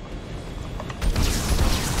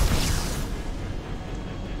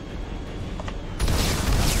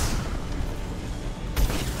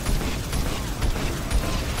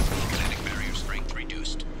 Kinetic barrier strength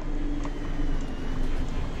reduced.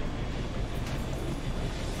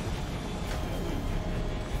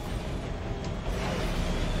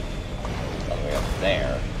 All the way up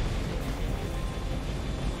there.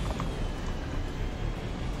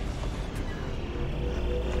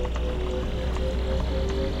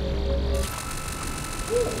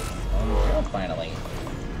 Oh, finally.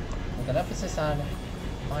 With an emphasis on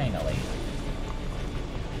finally.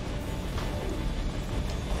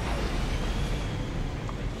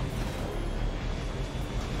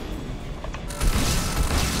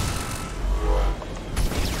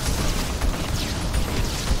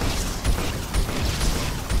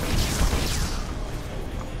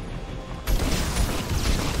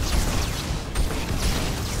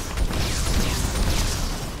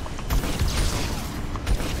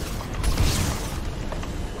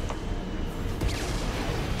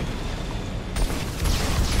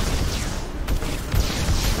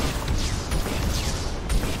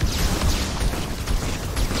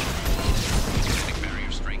 Kinetic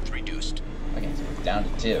barrier strength reduced. Okay, so we're down to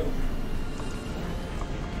 2.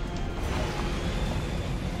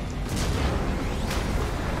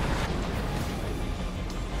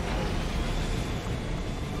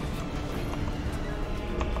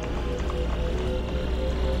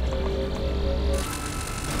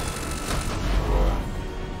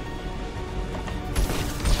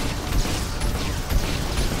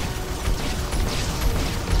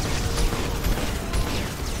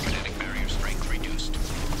 Kinetic barrier strength reduced.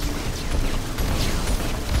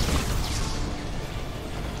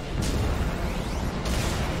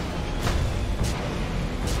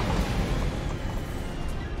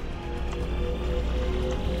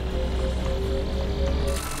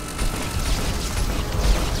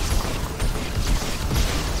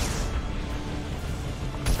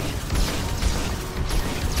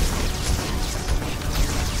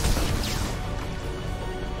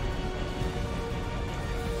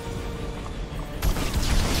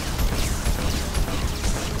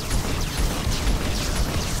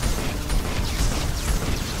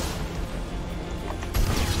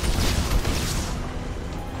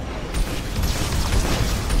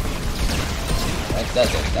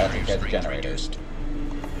 Barrier that's screens generators. reduced.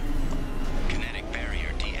 Kinetic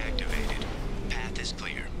barrier deactivated. Path is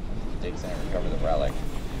clear. Dig sand and recover the relic.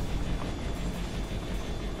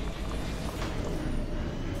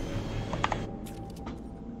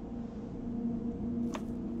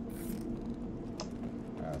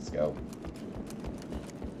 Alright, let's go.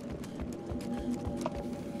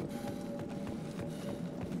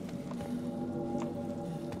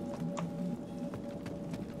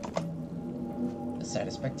 This site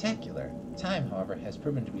is spectacular. Time, however, has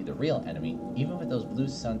proven to be the real enemy. Even with those Blue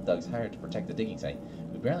Sun thugs hired to protect the digging site,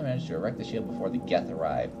 we barely managed to erect the shield before the Geth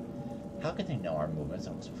arrived. How could they know our movements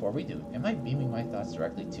almost before we do? Am I beaming my thoughts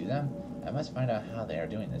directly to them? I must find out how they are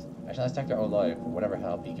doing this. I shall ask Dr. O'Loy for whatever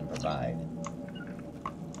help he can provide.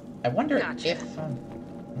 I wonder if I'm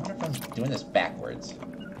doing this backwards.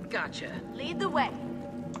 Gotcha. Lead the way.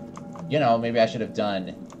 You know, maybe I should have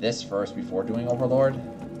done this first before doing Overlord.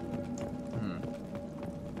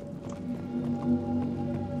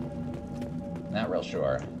 Not real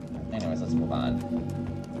sure. Anyways, let's move on.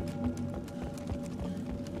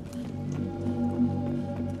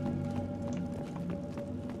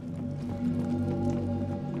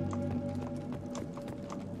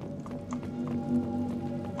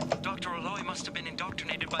 Dr. O'Loy must have been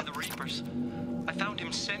indoctrinated by the Reapers. I found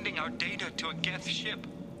him sending our data to a Geth ship.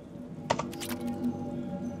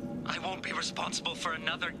 I won't be responsible for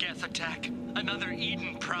another Geth attack, another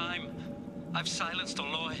Eden Prime. I've silenced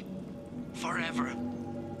O'Loy. Forever.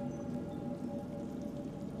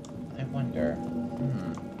 I wonder.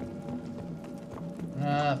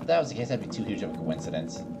 If that was the case, that'd be too huge of a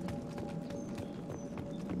coincidence.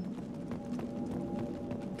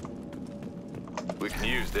 We can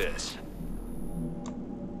use this.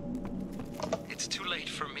 It's too late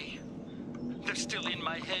for me. They're still in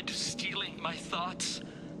my head, stealing my thoughts.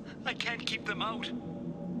 I can't keep them out.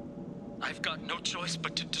 I've got no choice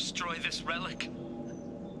but to destroy this relic.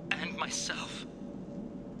 And myself.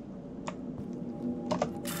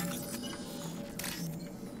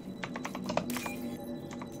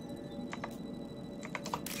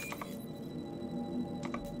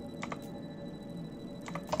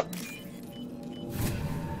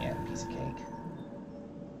 Yeah, piece of cake.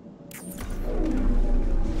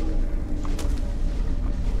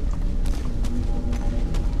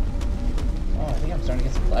 Oh, I think I'm starting to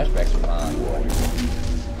get some flashbacks from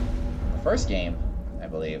the first game, I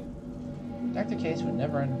believe. Dr. Case would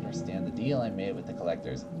never understand the deal I made with the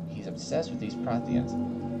collectors. He's obsessed with these Protheans.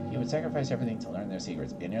 He would sacrifice everything to learn their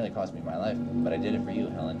secrets. It nearly cost me my life, but I did it for you,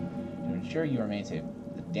 Helen. To ensure you remain safe,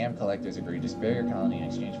 the damn collectors agreed to spare your colony in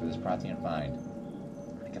exchange for this Prothean find.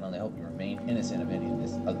 I can only hope you remain innocent of any of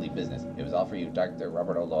this ugly business. It was all for you, Dr.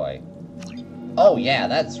 Robert O'Loy. Oh yeah,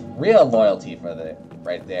 that's real loyalty for the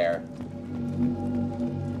right there.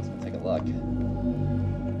 Let's take a look.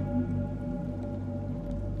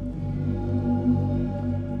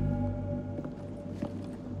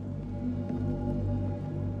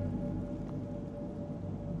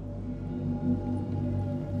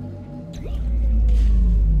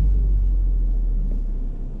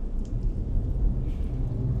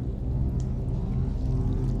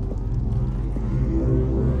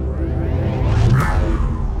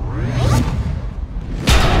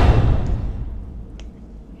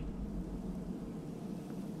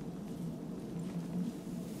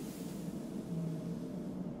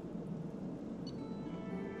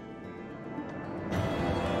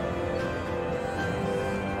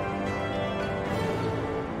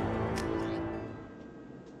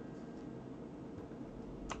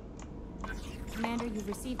 Commander, you've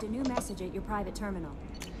received a new message at your private terminal.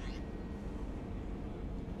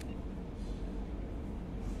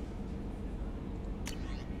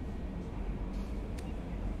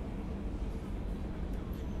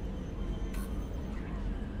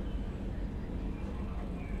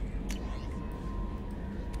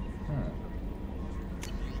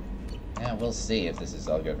 Yeah, we'll see if this is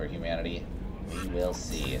all good for humanity. We will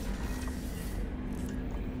see.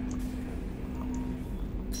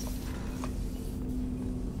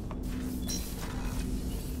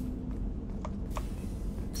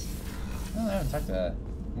 Well, I haven't talked to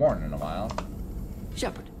Morton in a while.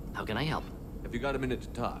 Shepard, how can I help? Have you got a minute to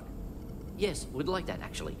talk? Yes, would like that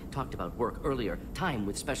actually. Talked about work earlier. Time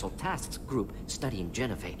with Special Tasks Group studying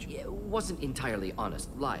genophage. Yeah, wasn't entirely honest.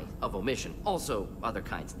 Lie of omission. Also, other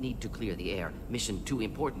kinds need to clear the air. Mission too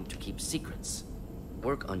important to keep secrets.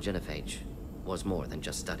 Work on genophage was more than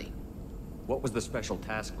just study. What was the Special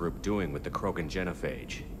Task Group doing with the krogan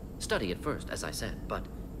genophage? Study at first, as I said, but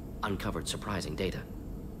uncovered surprising data.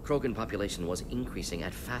 Krogan population was increasing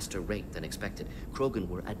at faster rate than expected. Krogan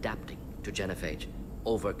were adapting to genophage,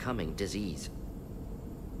 overcoming disease.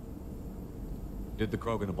 Did the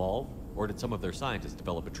Krogan evolve, or did some of their scientists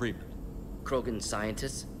develop a treatment? Krogan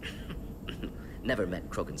scientists? Never met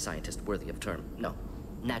Krogan scientist worthy of term. No.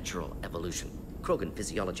 Natural evolution. Krogan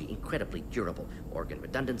physiology incredibly durable. Organ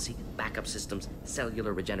redundancy, backup systems,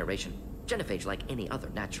 cellular regeneration. Genophage like any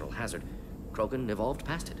other natural hazard. Krogan evolved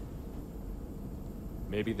past it.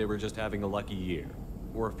 Maybe they were just having a lucky year.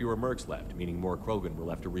 Or fewer mercs left, meaning more Krogan were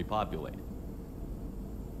left to repopulate.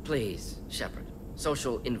 Please, Shepard.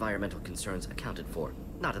 Social environmental concerns accounted for.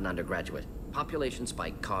 Not an undergraduate. Population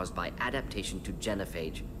spike caused by adaptation to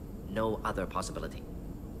genophage. No other possibility.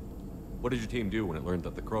 What did your team do when it learned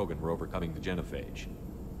that the Krogan were overcoming the genophage?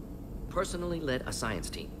 Personally led a science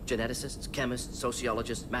team. Geneticists, chemists,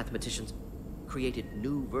 sociologists, mathematicians. Created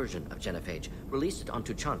new version of genophage. Released it on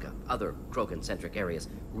Tuchanka, other Krogan-centric areas.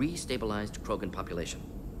 Restabilized Krogan population.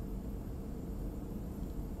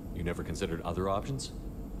 You never considered other options?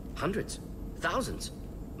 Hundreds. Thousands.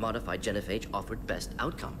 Modified genophage offered best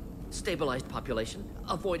outcome. Stabilized population,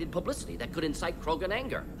 avoided publicity that could incite Krogan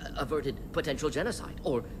anger, averted potential genocide,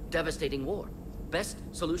 or devastating war. Best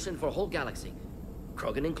solution for whole galaxy.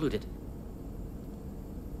 Krogan included.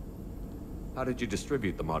 How did you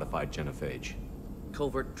distribute the modified genophage?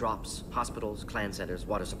 Covert drops, hospitals, clan centers,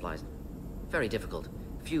 water supplies. Very difficult.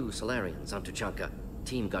 Few Solarians on Tuchanka.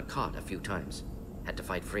 Team got caught a few times. Had to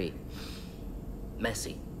fight free.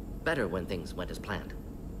 Messy. Better when things went as planned.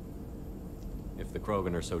 If the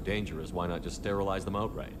Krogan are so dangerous, why not just sterilize them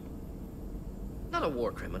outright? Not a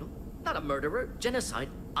war criminal. Not a murderer. Genocide,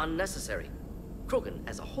 unnecessary. Krogan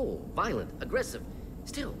as a whole, violent, aggressive.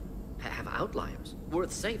 Still, have outliers.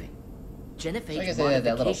 Worth saving. Genophage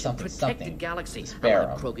modification protect the galaxy.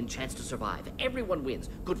 Allow the Krogan chance to survive. Everyone wins.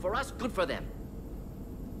 Good for us, good for them.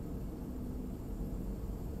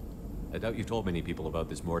 I doubt you've told many people about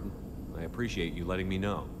this, Mordin. I appreciate you letting me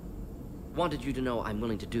know. Wanted you to know I'm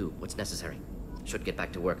willing to do what's necessary. Should get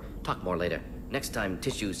back to work. Talk more later. Next time,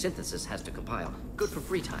 tissue synthesis has to compile. Good for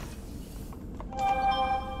free time.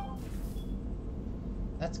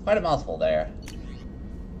 That's quite a mouthful there.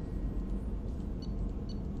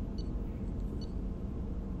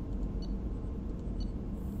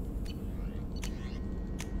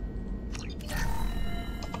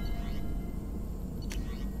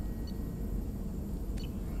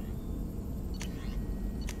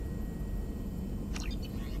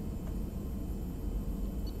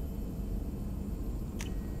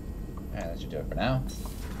 That should do it for now.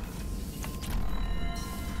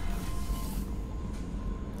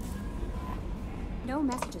 No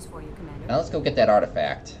messages for you, Commander. Now let's go get that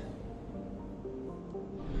artifact.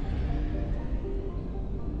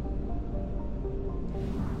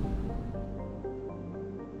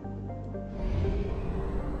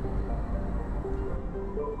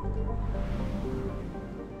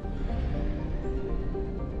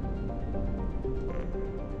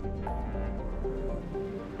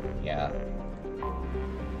 Yeah.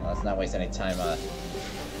 Well, let's not waste any time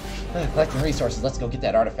collecting resources. Let's go get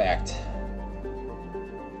that artifact.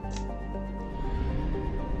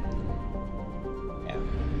 Yeah.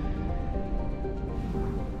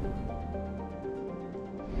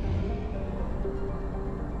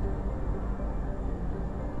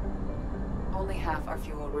 Only half our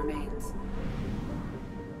fuel remains.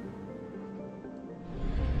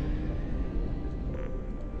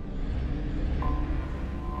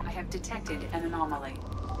 Detected an anomaly.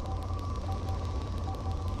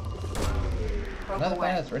 Another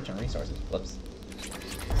planet that's rich in resources. Whoops.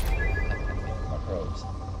 More probes.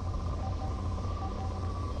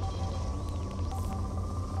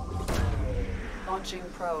 Launching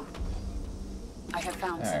probe. I have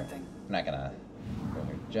found something. I'm not gonna go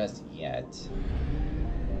here just yet.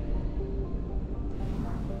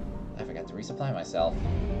 I forgot to resupply myself.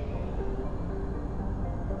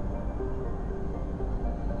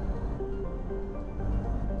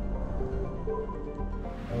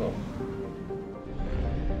 Oh.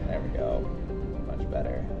 There we go. Much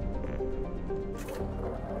better.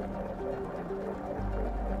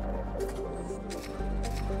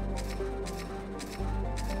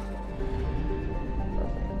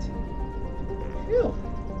 Perfect. Phew.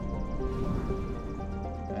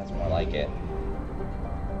 That's more like it.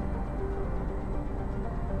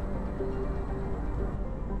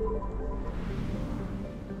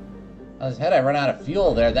 Had I run out of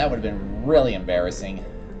fuel there, that would have been really embarrassing.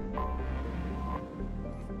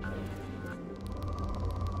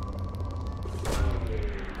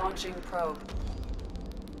 Launching probe.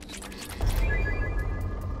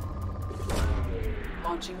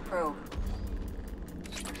 Launching probe.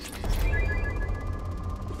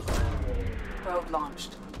 Probe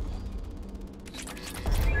launched.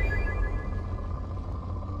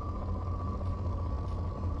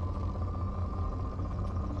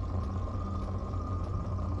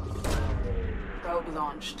 Probe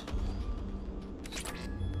launched.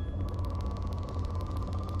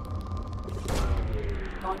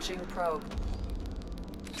 Launching probe.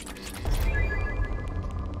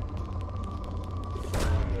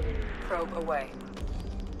 Probe away.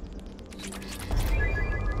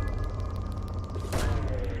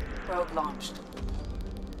 Probe launched.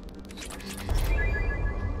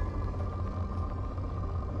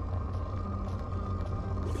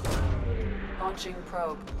 Launching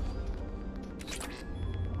probe.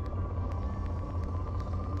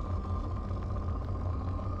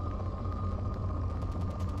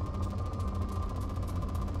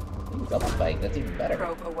 Ooh, double spike, that's even better.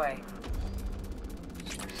 Probe away.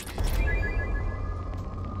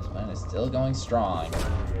 This one is still going strong.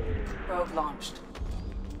 Probe launched.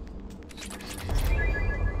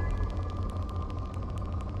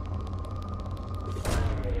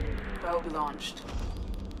 Probe launched.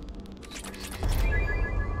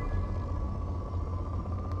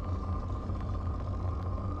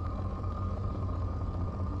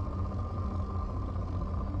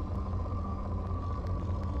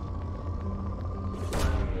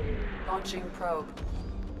 Launching probe.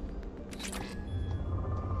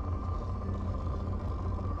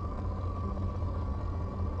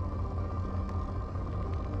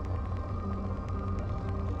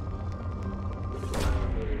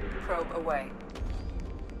 Probe away.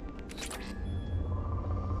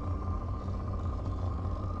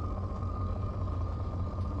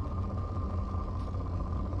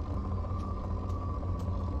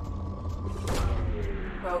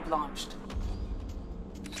 Probe launched.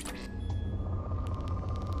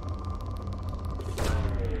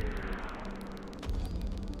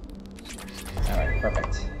 Alright,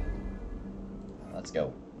 perfect. Let's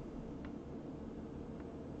go.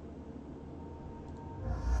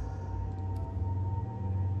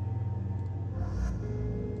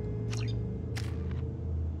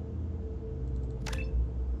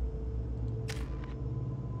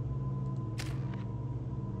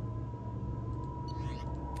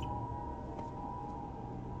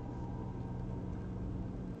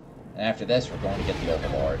 And after this, we're going to get the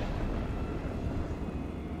Overlord.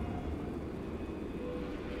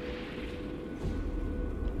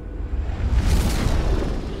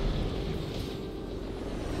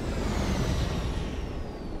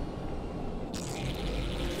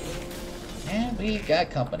 And we got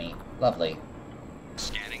company. Lovely.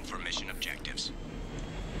 Scanning for mission objectives.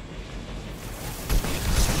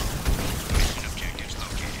 Mission objectives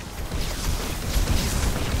located.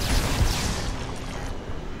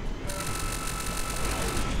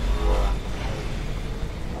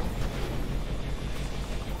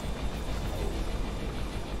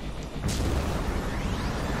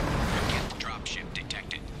 Dropship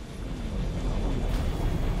detected.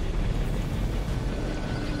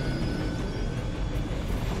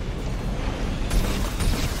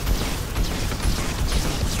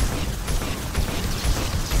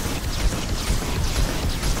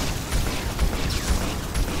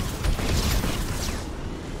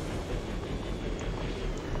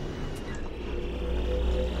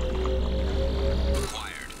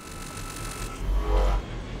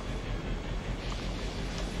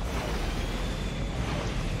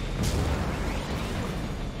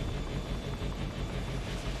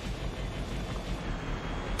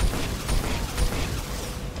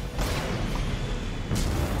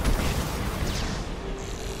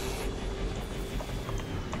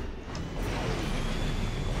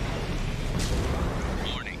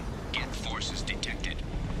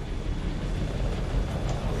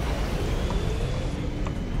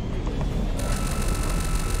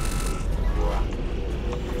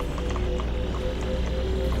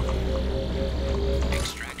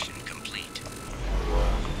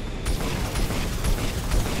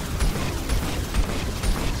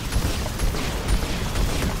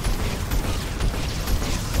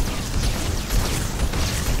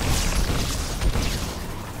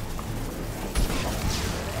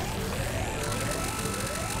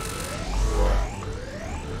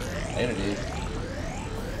 Later, dude.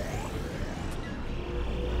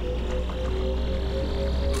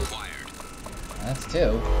 That's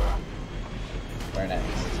two. Where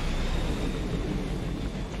next?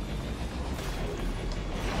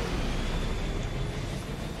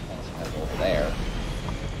 Let's go over there.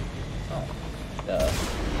 Oh, duh.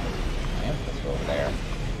 I am supposed to go over there.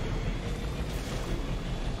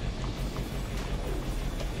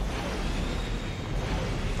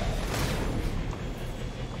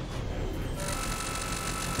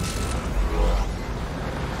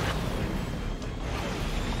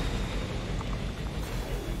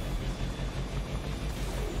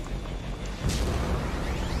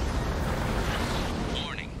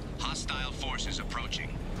 approaching.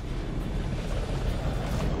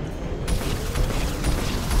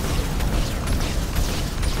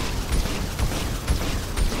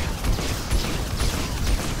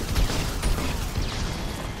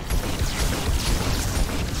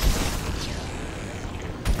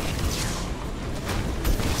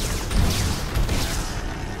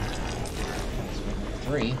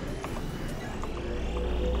 Three.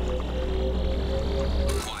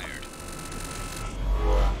 Acquired.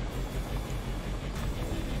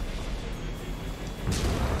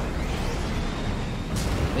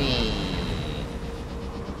 Whee.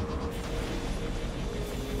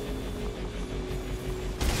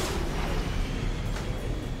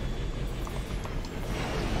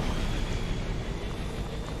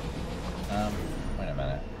 Wait a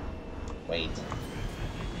minute. Wait.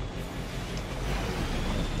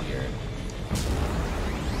 That's weird.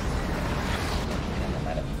 I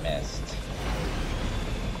might have missed.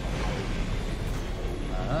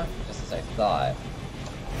 Uh-huh, just as I thought.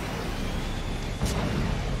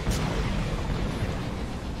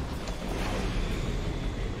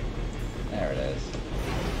 There it is.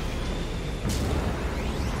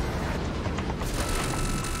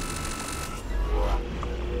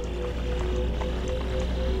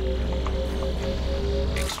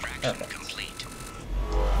 Extraction Perfect. complete.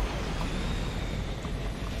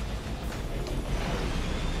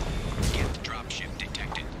 Gift dropship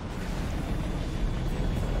detected.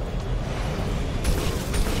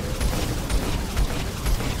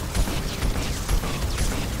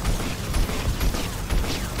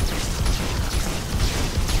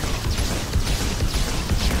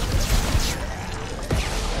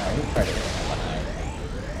 Who tried to get behind?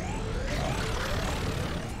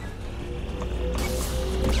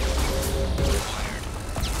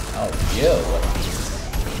 Oh, you!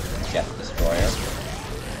 Jet destroyer.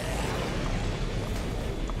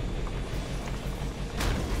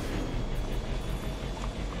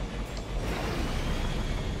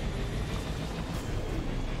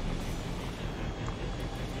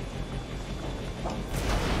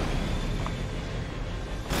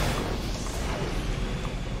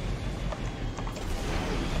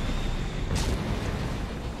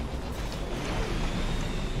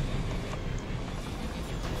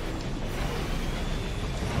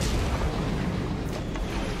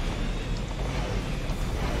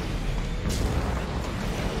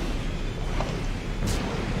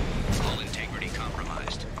 Hull integrity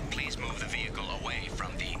compromised. Please move the vehicle away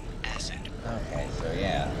from the acid. Okay, so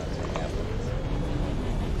yeah, that's what happens.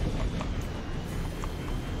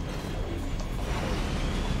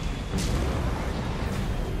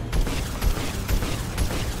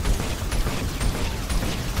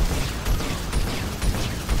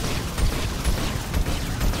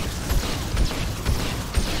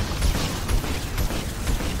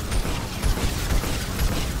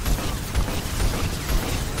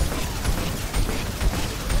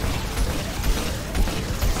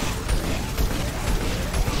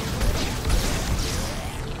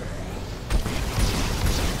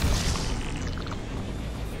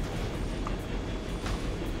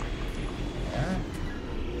 Yeah.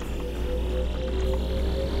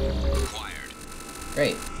 Acquired.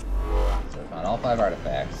 Great. So we found all 5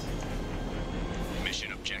 artifacts.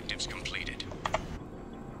 Mission objectives completed.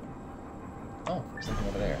 Oh, there's something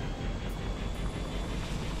over there.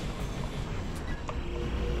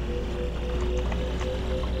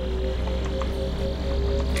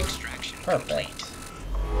 Extraction Perfect. complete.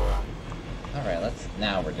 Alright,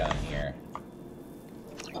 now we're done here.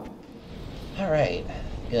 Alright,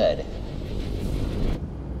 good.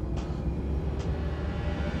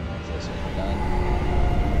 So this is done.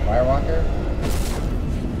 Firewalker.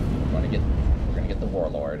 We're gonna get the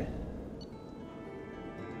Warlord.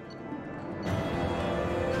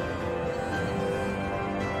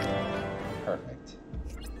 Perfect.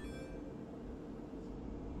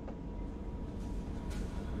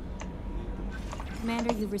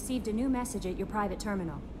 Commander, you've received a new message at your private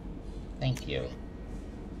terminal. Thank you.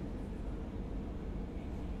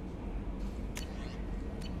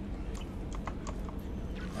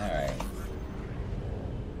 Alright.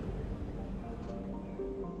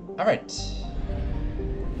 Alright.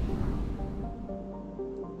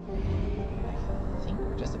 I think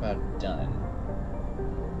we're just about done.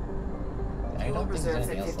 I don't think there's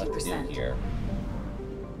anything else left to do here.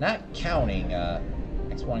 Not counting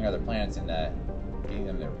exploring other planets and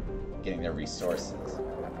getting their resources. Yeah,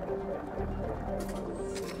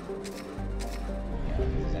 I don't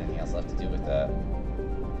think there's anything else left to do with the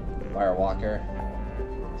Firewalker,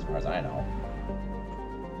 as far as I know.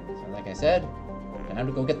 So like I said, time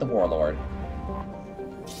to go get the Warlord.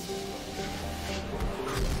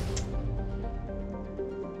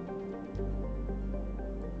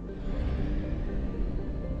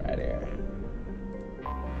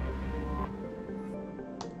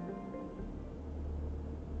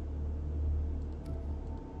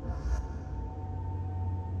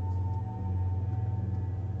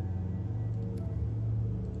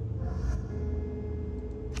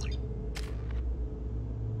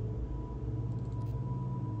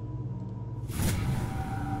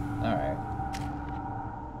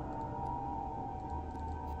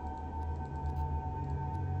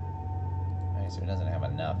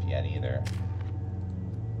 enough yet either.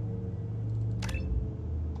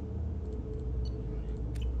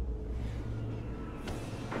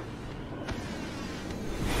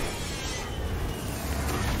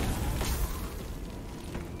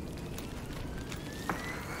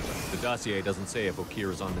 The dossier doesn't say if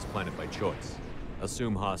Okir is on this planet by choice.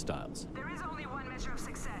 Assume hostiles. There is only one measure of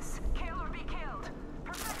success. Kill or be killed.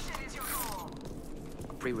 Perfection is your goal.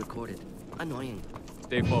 Pre-recorded. Annoying.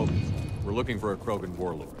 Stay focused. We're looking for a Krogan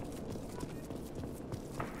warlord.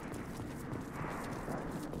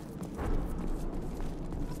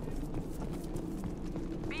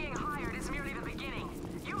 Being hired is merely the beginning.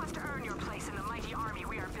 You must earn your place in the mighty army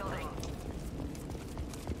we are building.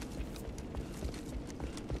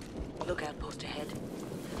 Look outpost ahead.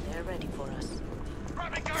 They're ready for us.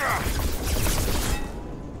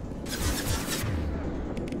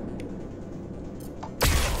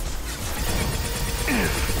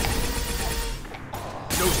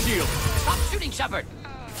 No shield. Stop shooting, Shepard!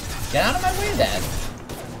 Get out of my way, then.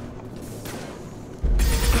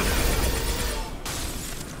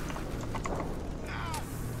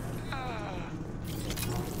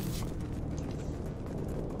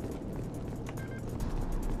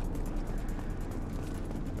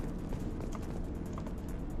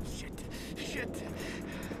 Shit.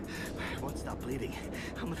 I won't stop bleeding.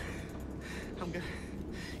 I'm gonna...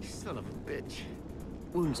 You son of a bitch.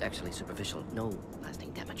 Wounds actually superficial. No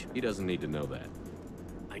lasting damage. He doesn't need to know that.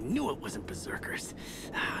 I knew it wasn't berserkers.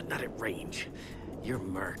 Not at range. You're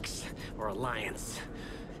mercs. Or Alliance.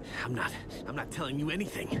 I'm not telling you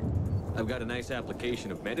anything. I've got a nice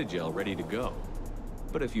application of Metagel ready to go.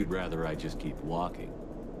 But if you'd rather I just keep walking.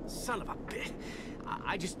 Son of a bitch.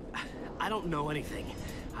 I don't know anything.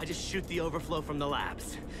 I just shoot the overflow from the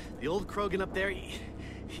labs. The old Krogan up there,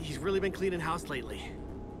 he's really been cleaning house lately.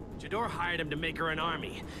 Jador hired him to make her an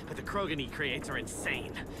army, but the Krogan he creates are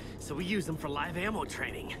insane. So we use them for live ammo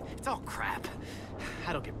training. It's all crap.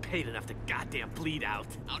 I don't get paid enough to goddamn bleed out.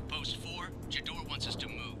 Outpost 4, Jador wants us to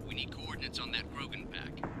move. We need coordinates on that Krogan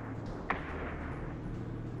pack.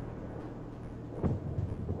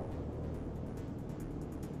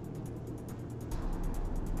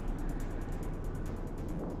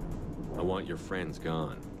 I want your friends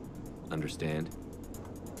gone. Understand?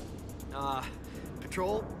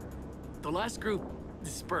 Patrol, the last group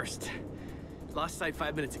dispersed. Lost sight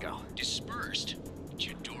 5 minutes ago. Dispersed?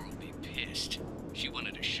 Jador will be pissed. She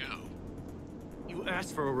wanted a show. You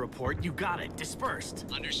asked for a report, you got it. Dispersed.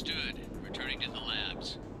 Understood. Returning to the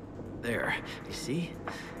labs. There. You see?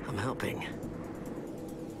 I'm helping.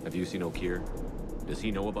 Have you seen Okir? Does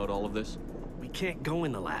he know about all of this? We can't go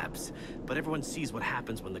in the labs, but everyone sees what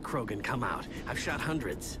happens when the Krogan come out. I've shot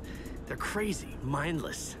hundreds. They're crazy,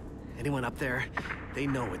 mindless. Anyone up there, they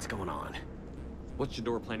know what's going on. What's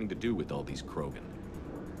Jador planning to do with all these Krogan?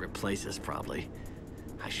 Replace us, probably.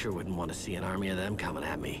 I sure wouldn't want to see an army of them coming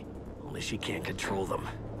at me. Only she can't control them.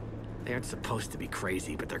 They aren't supposed to be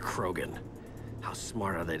crazy, but they're Krogan. How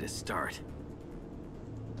smart are they to start?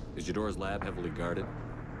 Is Jador's lab heavily guarded?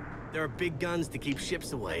 There are big guns to keep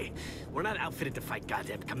ships away. We're not outfitted to fight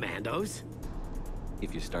goddamn commandos.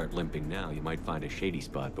 If you start limping now, you might find a shady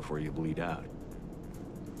spot before you bleed out.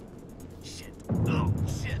 Shit. Oh,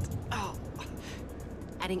 shit. Oh.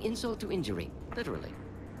 Adding insult to injury. Literally.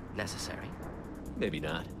 Necessary. Maybe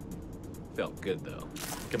not. Felt good, though.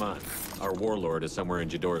 Come on. Our warlord is somewhere in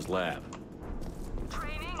Jador's lab.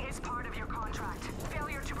 Training is part of your contract.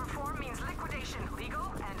 Failure to perform means liquidation,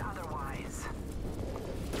 legal and otherwise.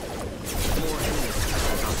 More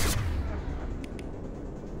enemies.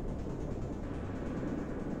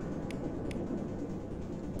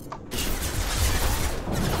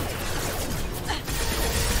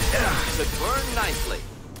 Should burn nicely.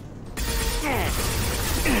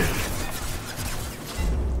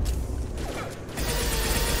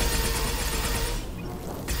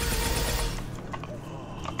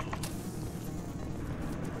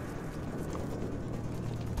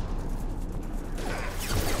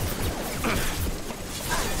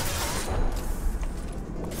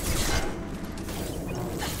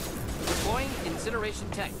 Deploying incineration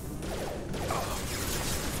tank.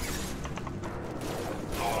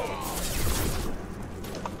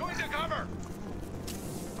 Going to cover!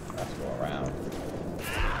 Let's go around.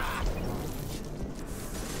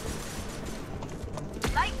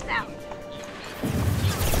 Lights out.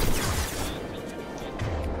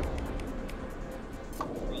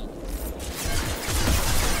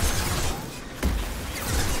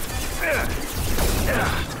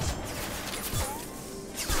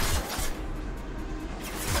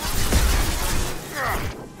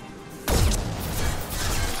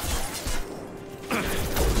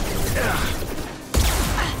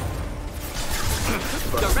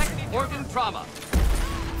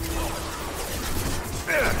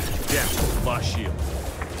 Lost shield.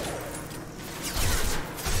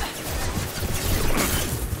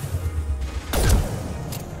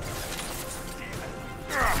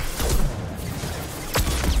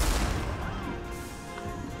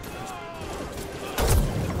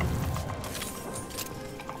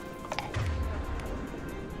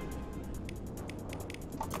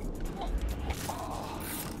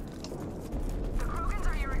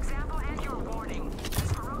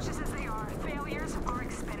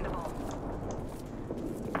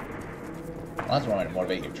 Well, that's one way to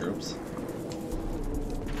motivate your troops.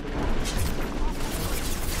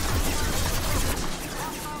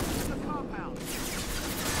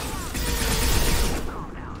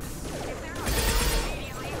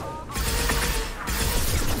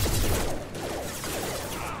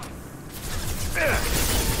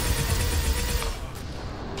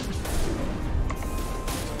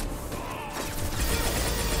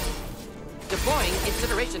 Deploying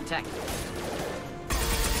incineration tech.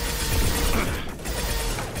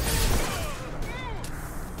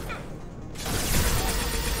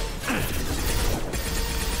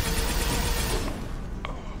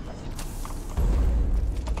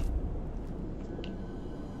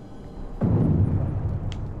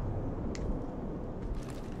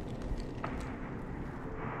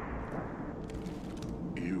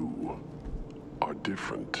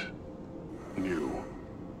 Different. New.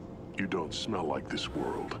 You don't smell like this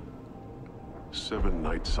world. 7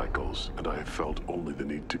 night cycles, and I have felt only the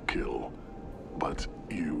need to kill. But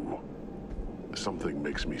you... something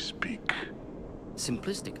makes me speak.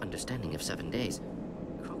 Simplistic understanding of 7 days.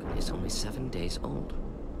 Krogan is only 7 days old.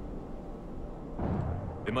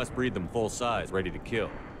 They must breed them full size, ready to kill.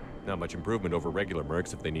 Not much improvement over regular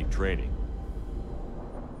mercs if they need training.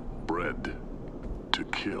 Bred to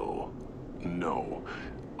kill. No,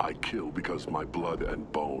 I kill because my blood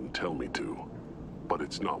and bone tell me to. But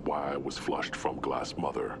it's not why I was flushed from Glass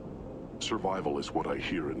Mother. Survival is what I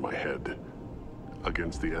hear in my head.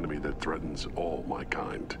 Against the enemy that threatens all my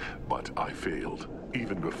kind. But I failed,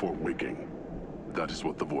 even before waking. That is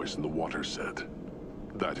what the voice in the water said.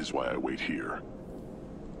 That is why I wait here.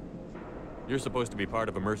 You're supposed to be part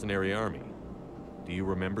of a mercenary army. Do you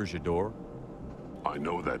remember Jador? I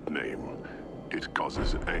know that name. It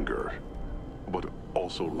causes anger. But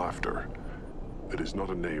also laughter. It is not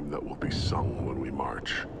a name that will be sung when we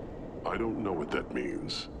march. I don't know what that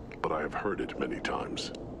means, but I have heard it many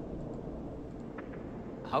times.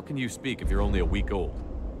 How can you speak if you're only a week old?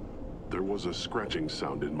 There was a scratching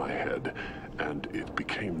sound in my head, and it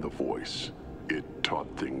became the voice. It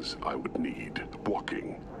taught things I would need.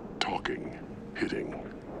 Walking, talking, hitting,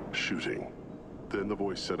 shooting. Then the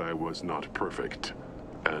voice said I was not perfect,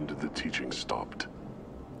 and the teaching stopped.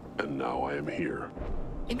 And now I am here.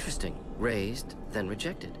 Interesting. Raised, then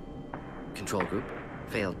rejected. Control group?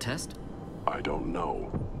 Failed test? I don't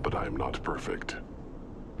know, but I am not perfect.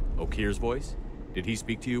 Okir's voice? Did he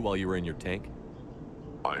speak to you while you were in your tank?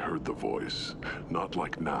 I heard the voice. Not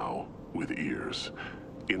like now, with ears.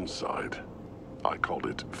 Inside. I called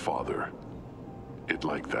it Father. It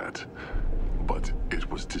like that. But it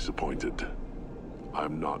was disappointed.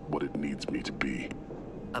 I'm not what it needs me to be.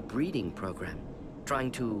 A breeding program.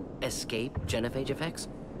 Trying to escape genophage effects?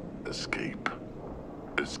 Escape.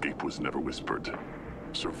 Escape was never whispered.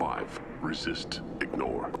 Survive, resist,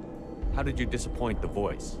 ignore. How did you disappoint the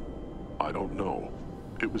voice? I don't know.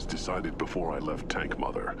 It was decided before I left Tank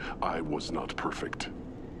Mother. I was not perfect.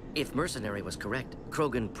 If Mercenary was correct,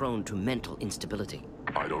 Krogan prone to mental instability.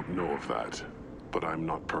 I don't know of that, but I'm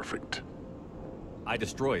not perfect. I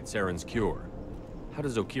destroyed Saren's cure. How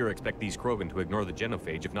does Okir expect these Krogan to ignore the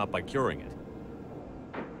genophage if not by curing it?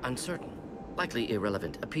 Uncertain. Likely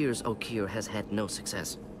irrelevant. Appears Okir has had no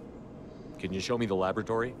success. Can you show me the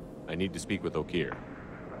laboratory? I need to speak with Okir.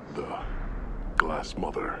 The Glass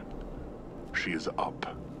Mother. She is up,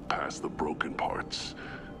 past the broken parts,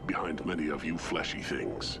 behind many of you fleshy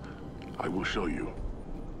things. I will show you.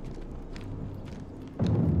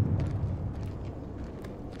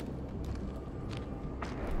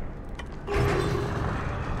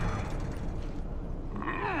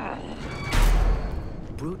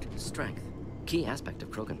 Brute strength. Key aspect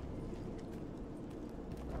of Krogan.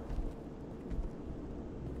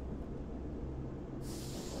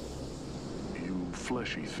 You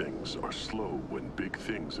fleshy things are slow when big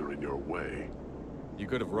things are in your way. You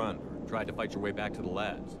could have run, or tried to fight your way back to the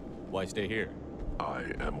labs. Why stay here? I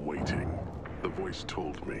am waiting. The voice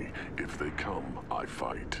told me, if they come, I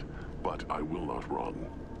fight. But I will not run,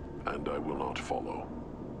 and I will not follow.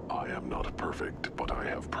 I am not perfect, but I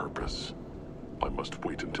have purpose. I must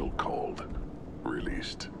wait until called,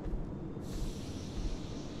 released.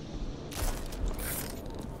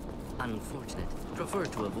 Unfortunate. Prefer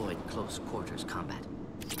to avoid close quarters combat.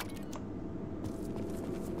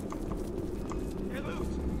 They're loose!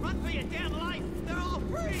 Run for your damn life! They're all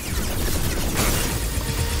free!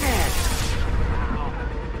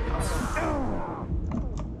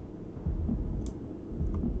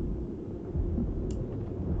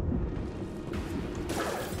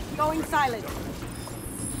 Going silent.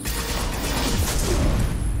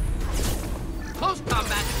 Close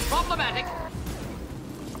combat. Problematic.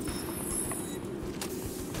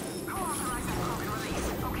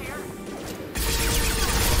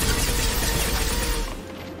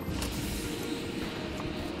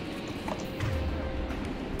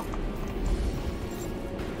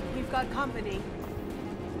 We've got company.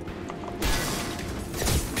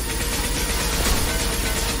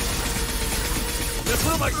 Just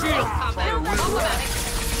blew my shield! Problematic.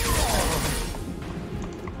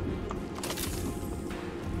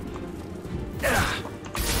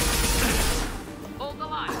 Hold the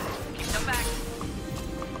line. Keep them back.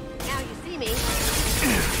 Now you see me.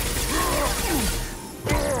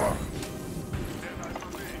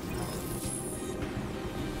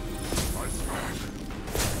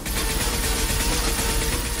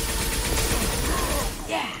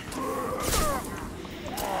 Yeah.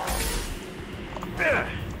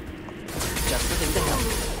 Just the thing to help.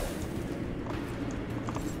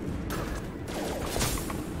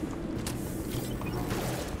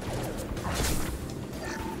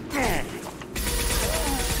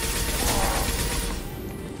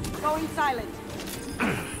 Going silent.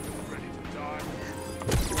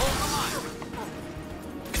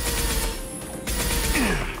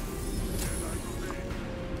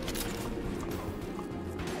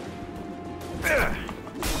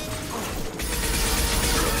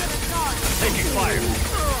 Taking fire!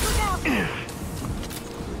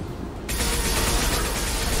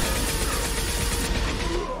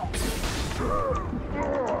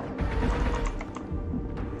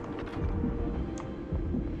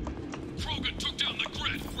 Krogan took down the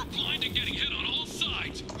grid. We're blind and getting hit on all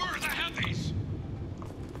sides. Where are the heavies?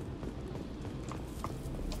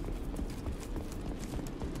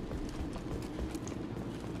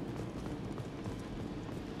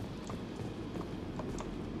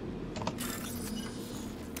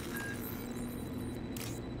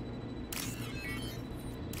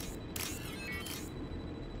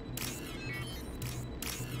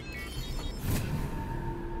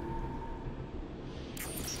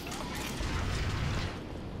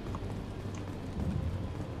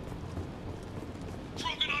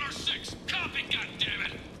 Krogan on our 6. Copy,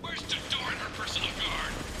 goddammit! Where's Jador and her personal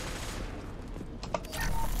guard?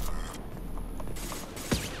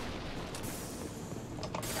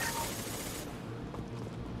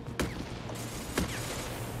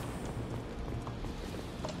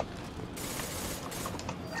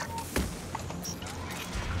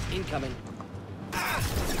 Incoming.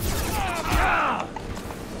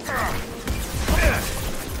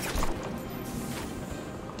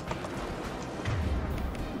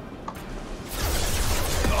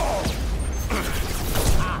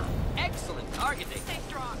 Excellent targeting. Stay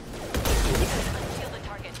strong. Shield the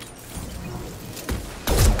target.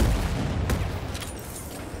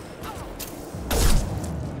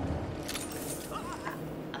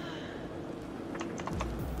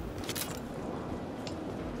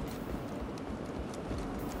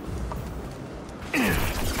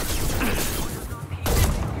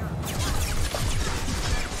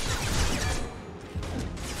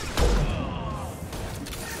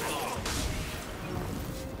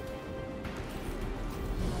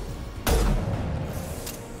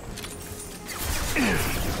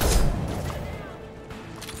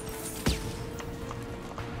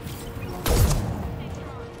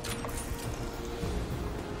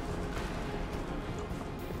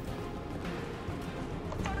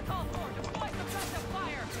 Protocol 4, deploy suppressive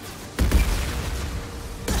fire.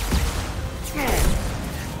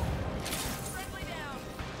 Friendly down.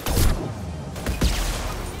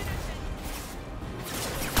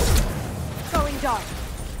 Going dark.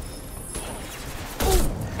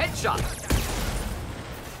 Headshot.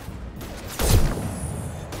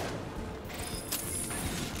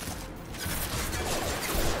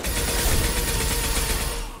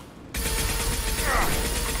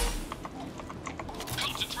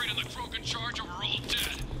 Concentrate on the Krogan charge or we're all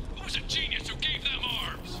dead. Who was a genius who gave them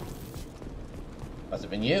arms? Must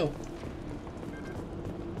have been you.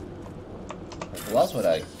 Who else would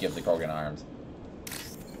I give the Krogan arms?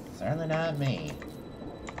 Certainly not me.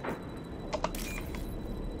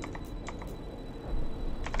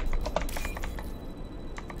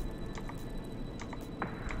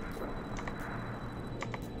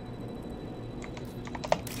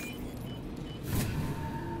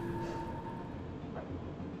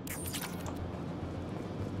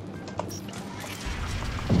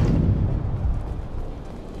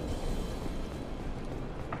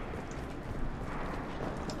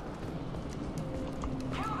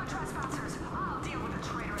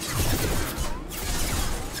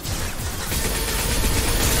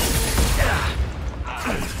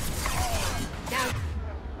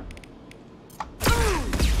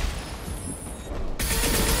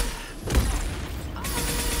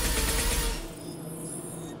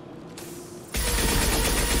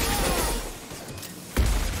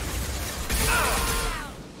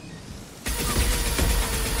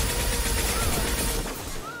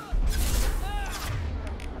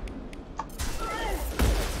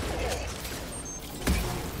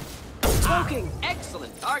 Cloaking!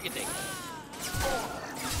 Excellent targeting!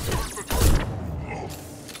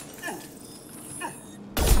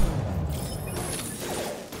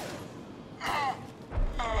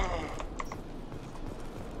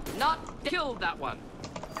 Not killed that one!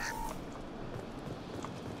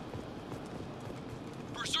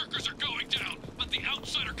 Berserkers are going down, but the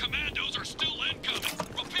outsider commandos are still incoming.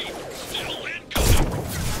 Repeat, still incoming.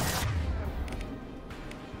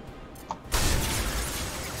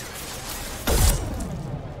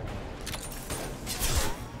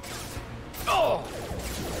 Oh!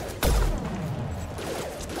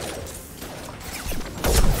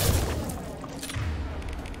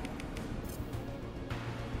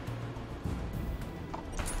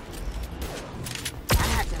 That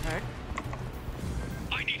had to hurt.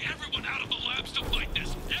 I need everyone out of the labs to fight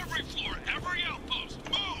this. Every floor, every outpost,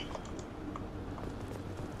 move!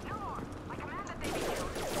 My command that they be killed.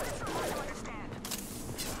 What is so hard to understand?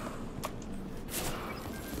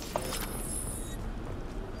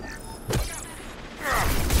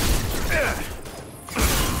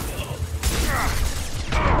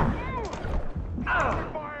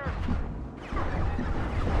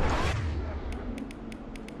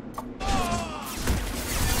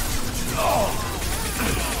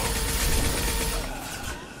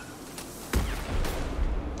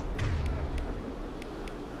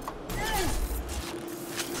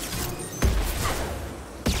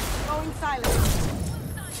 Going silent.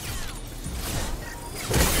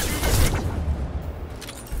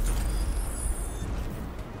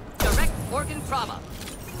 Direct organ trauma.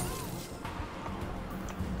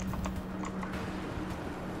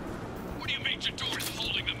 What do you mean Jador is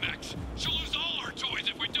holding the mechs? She'll lose all our toys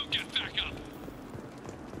if we don't get back up.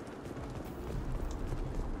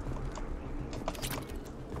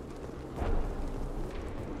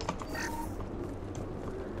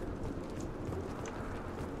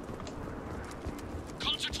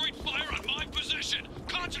 Concentrate fire on my position!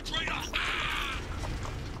 Concentrate on... Ah!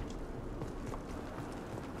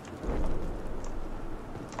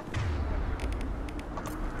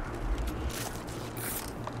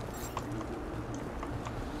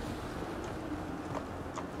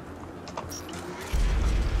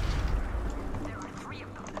 There are 3 of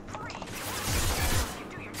them. 3! You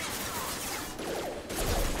do your damn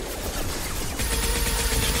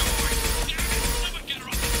Someone get her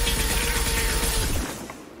off the stick and out here!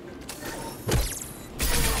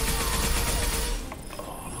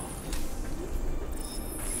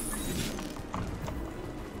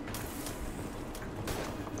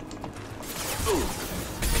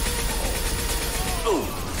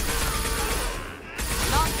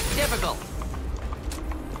 Not difficult.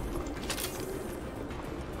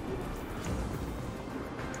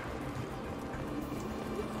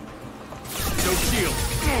 No shield.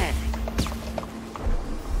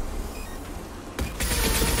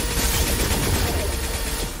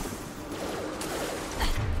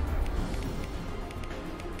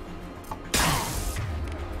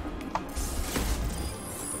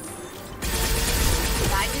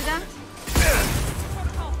 Did I do that?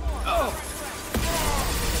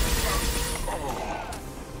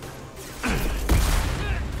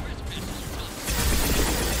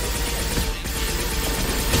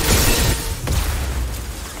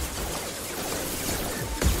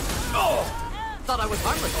 Thought I was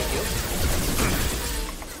harmless with you.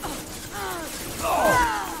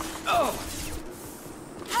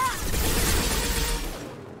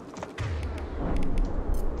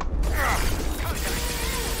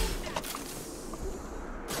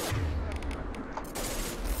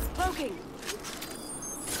 Cloaking.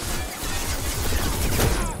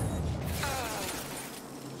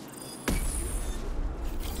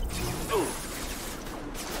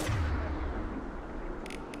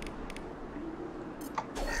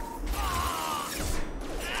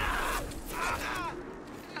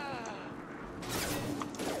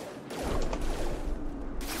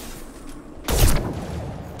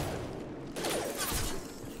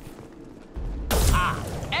 Ah,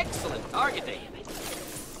 excellent targeting.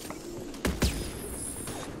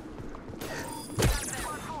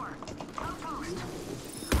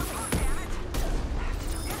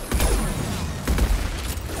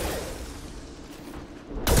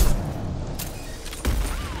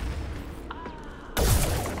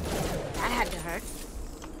 That had to hurt.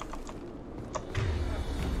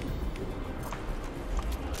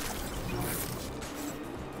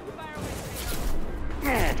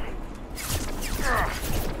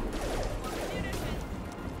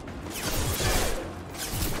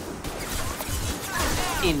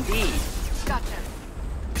 Indeed. Gotcha.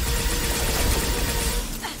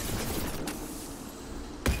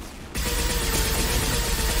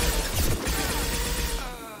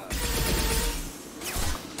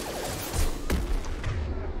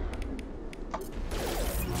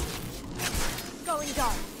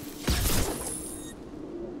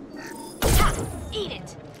 Eat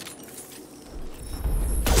it!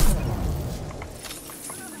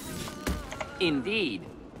 Indeed.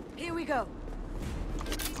 Here we go.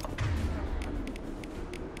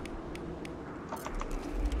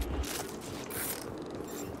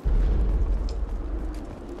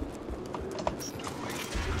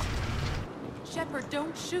 Shepard,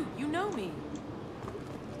 don't shoot. You know me.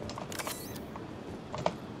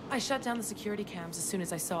 I shut down the security cams as soon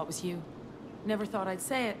as I saw it was you. Never thought I'd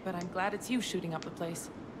say it, but I'm glad it's you shooting up the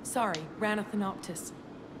place. Sorry, Ranathanoptis.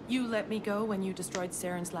 You let me go when you destroyed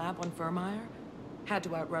Saren's lab on Vermeer. Had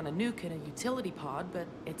to outrun a nuke in a utility pod, but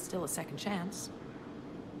it's still a second chance.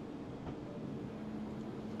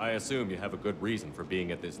 I assume you have a good reason for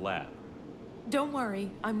being at this lab. Don't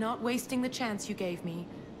worry, I'm not wasting the chance you gave me.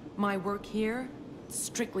 My work here,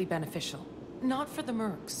 strictly beneficial. Not for the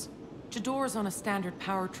mercs. Jador's on a standard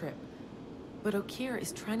power trip. But Okeer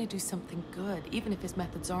is trying to do something good, even if his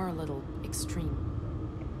methods are a little extreme.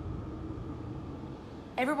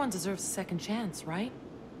 Everyone deserves a second chance, right?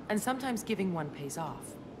 And sometimes giving one pays off.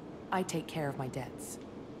 I take care of my debts.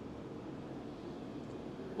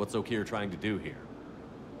 What's Okeer trying to do here?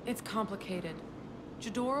 It's complicated.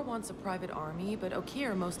 Jador wants a private army, but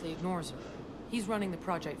Okeer mostly ignores her. He's running the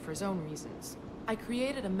project for his own reasons. I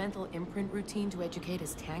created a mental imprint routine to educate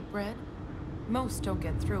his tank bred. Most don't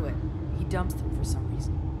get through it. He dumps them for some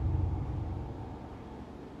reason.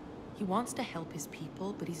 He wants to help his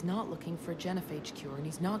people, but he's not looking for a genophage cure, and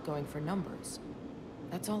he's not going for numbers.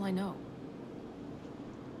 That's all I know.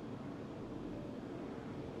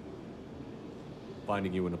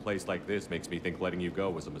 Finding you in a place like this makes me think letting you go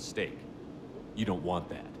was a mistake. You don't want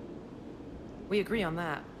that. We agree on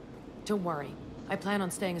that. Don't worry. I plan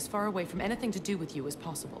on staying as far away from anything to do with you as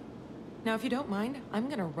possible. Now, if you don't mind, I'm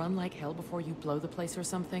gonna run like hell before you blow the place or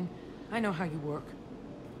something. I know how you work.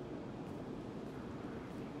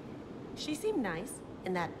 She seemed nice,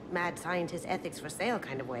 in that mad scientist ethics for sale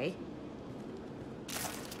kind of way.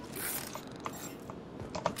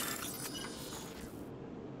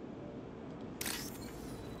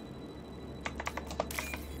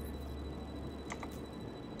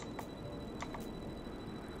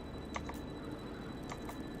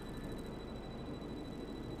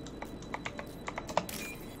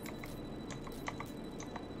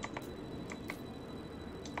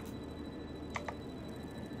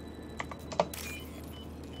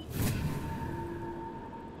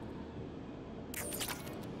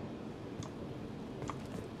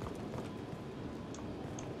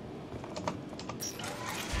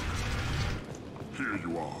 Here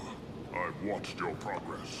you are. I've watched your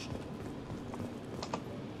progress.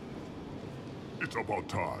 It's about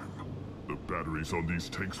time. The batteries on these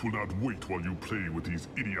tanks will not wait while you play with these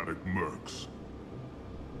idiotic mercs.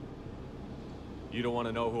 You don't want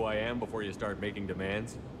to know who I am before you start making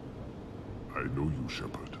demands? I know you,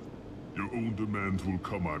 Shepard. Your own demands will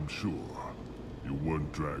come, I'm sure. You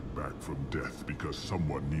weren't dragged back from death because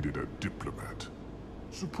someone needed a diplomat.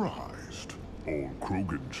 Surprised. All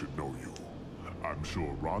Krogan should know you. I'm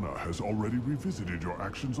sure Rana has already revisited your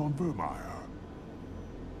actions on Vermeer.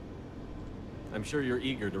 I'm sure you're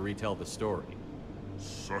eager to retell the story.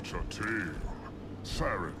 Such a tale.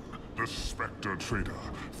 Saren, the Spectre traitor,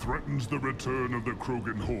 threatens the return of the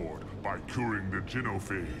Krogan horde by curing the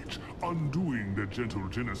genophage, undoing the gentle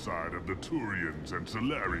genocide of the Turians and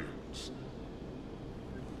Solarians.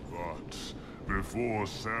 But before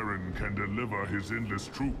Saren can deliver his endless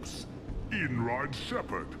troops, in rides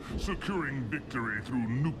Shepard, securing victory through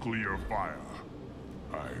nuclear fire.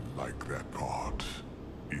 I like that part.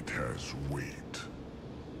 It has weight.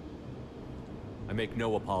 I make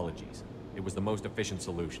no apologies. It was the most efficient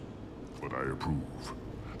solution. But I approve.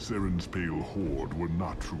 Saren's pale horde were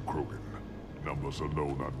not true Krogan. Numbers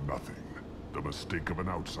alone are nothing. The mistake of an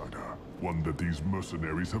outsider. One that these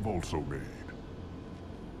mercenaries have also made.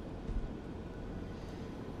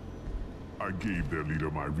 I gave their leader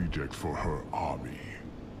my rejects for her army,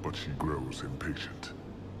 but she grows impatient.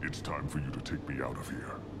 It's time for you to take me out of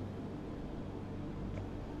here.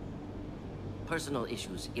 Personal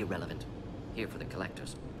issues irrelevant. Here for the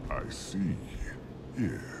collectors. I see.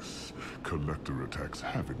 Yes, collector attacks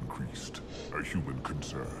have increased. A human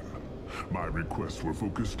concern. My requests were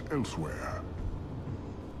focused elsewhere.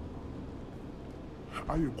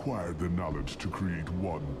 I acquired the knowledge to create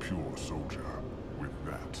one pure soldier. With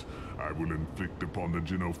that, I will inflict upon the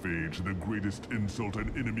genophage the greatest insult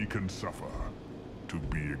an enemy can suffer. To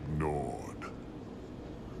be ignored.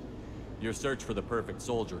 Your search for the perfect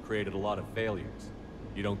soldier created a lot of failures.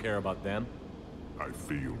 You don't care about them? I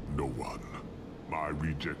failed no one. My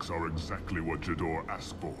rejects are exactly what Jador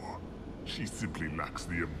asked for. She simply lacks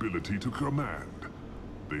the ability to command.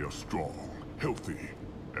 They are strong, healthy,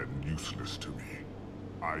 and useless to me.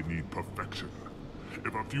 I need perfection.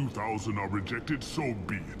 If a few thousand are rejected, so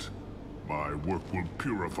be it. My work will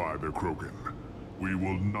purify the krogan. We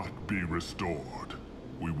will not be restored.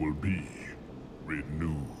 We will be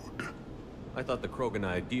renewed. I thought the krogan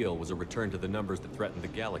ideal was a return to the numbers that threatened the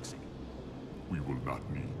galaxy. We will not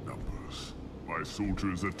need numbers. My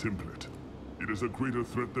soldier is a template. It is a greater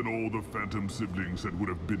threat than all the phantom siblings that would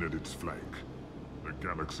have been at its flank. The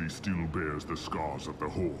galaxy still bears the scars of the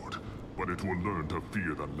Horde, but it will learn to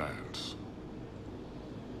fear the lands.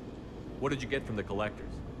 What did you get from the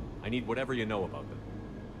collectors? I need whatever you know about them.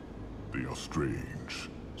 They are strange,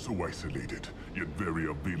 so isolated, yet very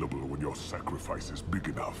available when your sacrifice is big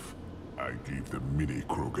enough. I gave them mini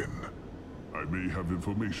krogan. I may have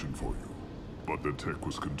information for you, but the tech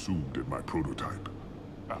was consumed in my prototype,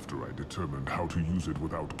 after I determined how to use it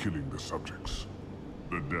without killing the subjects.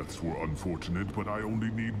 The deaths were unfortunate, but I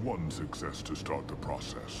only need one success to start the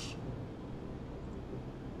process.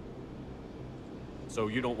 So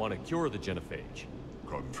you don't want to cure the genophage?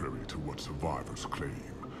 Contrary to what survivors claim,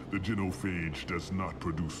 the genophage does not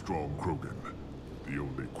produce strong krogan. The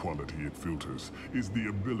only quality it filters is the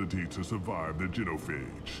ability to survive the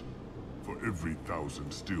genophage. For every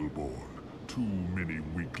 1,000 stillborn, too many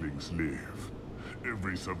weaklings live.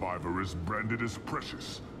 Every survivor is branded as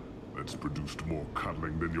precious. That's produced more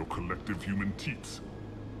cuddling than your collective human teats.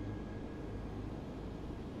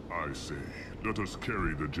 I say, let us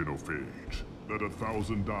carry the genophage. Let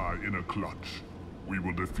 1,000 die in a clutch. We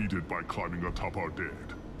will defeat it by climbing atop our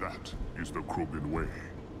dead. That is the krogan way.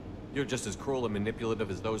 You're just as cruel and manipulative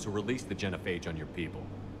as those who released the genophage on your people.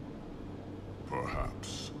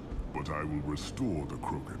 Perhaps, but I will restore the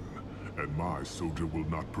krogan, and my soldier will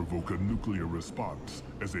not provoke a nuclear response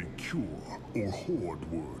as a cure or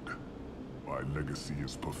horde would. My legacy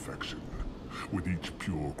is perfection, with each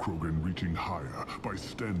pure krogan reaching higher by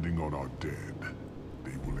standing on our dead.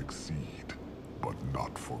 They will exceed, but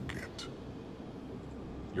not forget.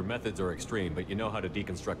 Your methods are extreme, but you know how to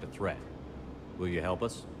deconstruct a threat. Will you help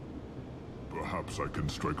us? Perhaps I can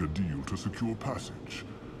strike a deal to secure passage,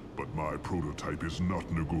 but my prototype is not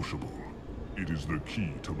negotiable. It is the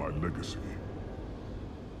key to my legacy.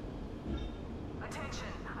 Attention,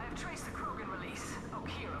 I have traced the krogan release.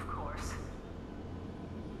 Okeer, of course.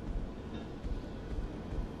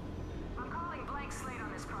 I'm calling blank slate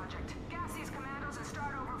on this project. Gas these commandos and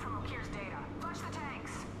start over from Okeer's data. Flush the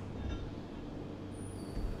tanks.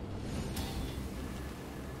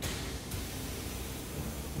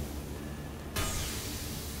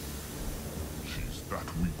 She's that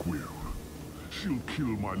weak-willed. She'll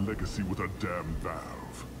kill my legacy with a damn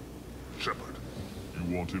valve. Shepard,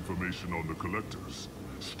 you want information on the collectors?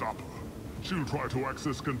 Stop her. She'll try to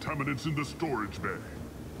access contaminants in the storage bay.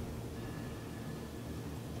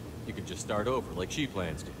 You could just start over, like she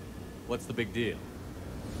plans to. What's the big deal?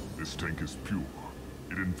 This tank is pure.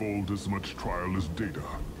 It involved as much trial as data.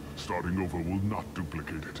 Starting over will not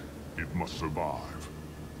duplicate it. It must survive.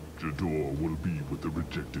 Jador will be with the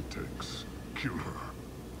rejected tanks. Kill her.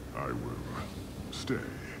 I will stay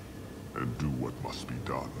and do what must be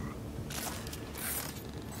done.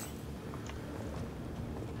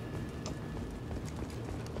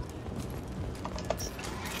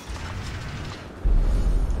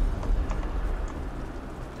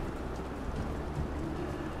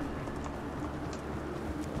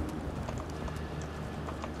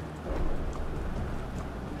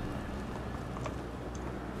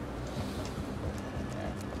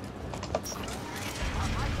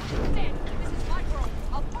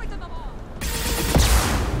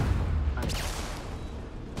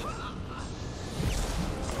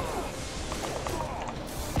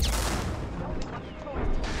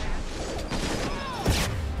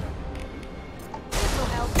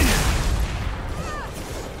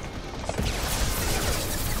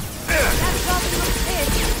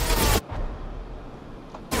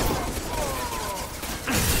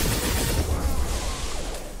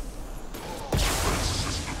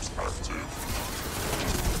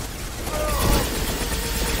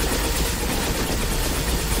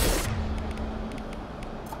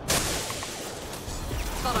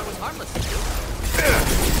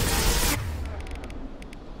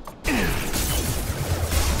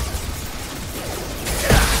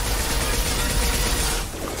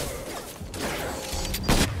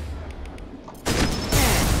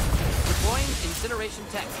 Incineration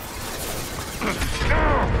tech.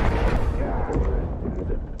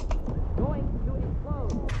 Going to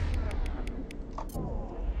explode.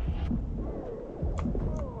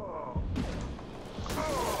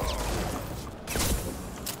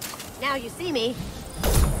 Now you see me.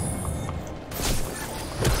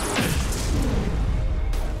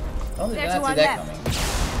 Totally did They're not to see our that left. coming.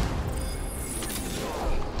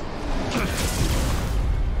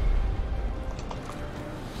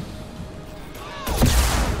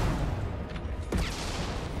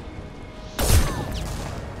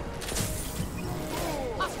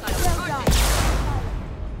 Well done.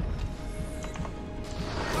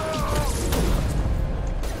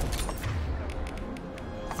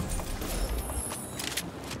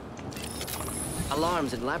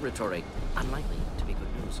 Alarms in laboratory. Unlikely to be good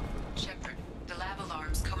news. Shepard, the lab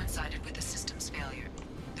alarms coincided with the system's failure.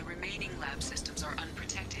 The remaining lab systems are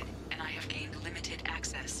unprotected, and I have gained limited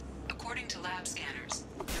access. According to lab scanners,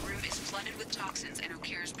 the room is flooded with toxins and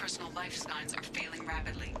Okira's personal life signs are failing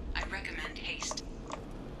rapidly. I recommend haste.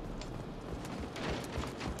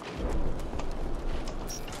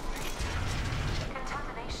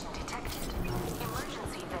 Contamination detected.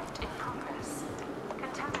 Emergency vent in progress.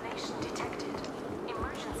 Contamination detected.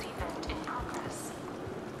 Emergency vent in progress.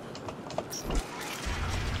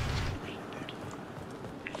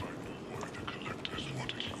 If I knew why the collectors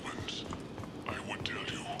wanted humans, I would tell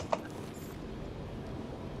you.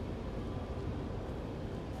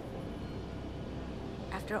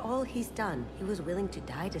 After all he's done, he was willing to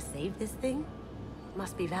die to save this thing?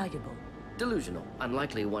 Must be valuable. Delusional.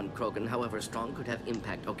 Unlikely one krogan, however strong, could have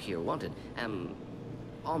impact Okir wanted. Am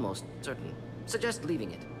almost certain. Suggest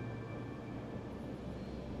leaving it.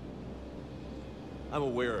 I'm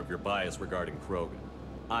aware of your bias regarding Krogan.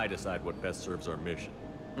 I decide what best serves our mission.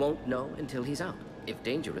 Won't know until he's out. If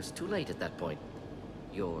dangerous, too late at that point.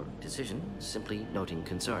 Your decision, simply noting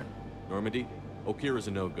concern. Normandy, Okir is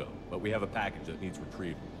a no-go, but we have a package that needs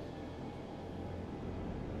retrieval.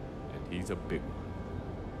 And he's a big one.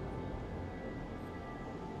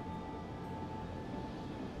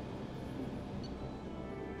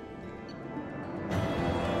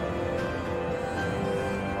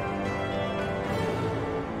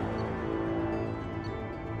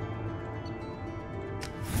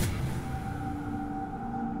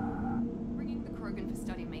 Bringing the krogan for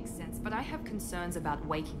study makes sense, but I have concerns about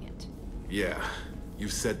waking it. Yeah,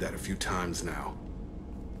 you've said that a few times now.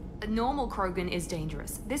 A normal krogan is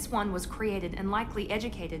dangerous. This one was created and likely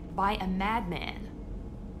educated by a madman.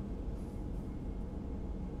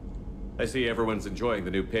 I see everyone's enjoying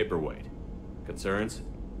the new paperweight. Concerns?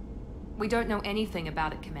 We don't know anything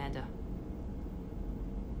about it, Commander.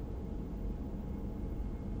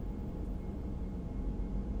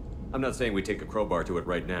 I'm not saying we take a crowbar to it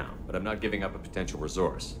right now, but I'm not giving up a potential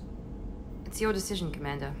resource. It's your decision,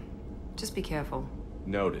 Commander. Just be careful.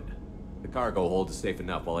 Noted. The cargo hold is safe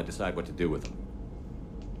enough while I decide what to do with them.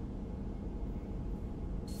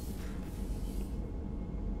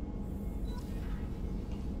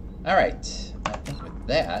 Alright, I think with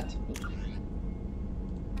that...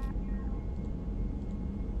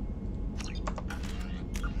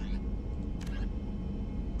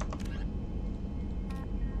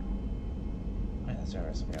 Sorry,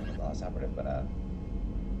 I forgot about the last operative, but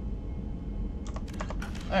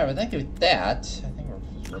Alright, well, thank you with that. I think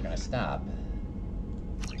we're gonna stop.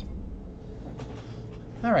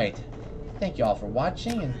 Alright, thank you all for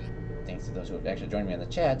watching, and thanks to those who have actually joined me in the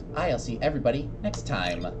chat. I'll see everybody next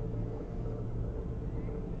time.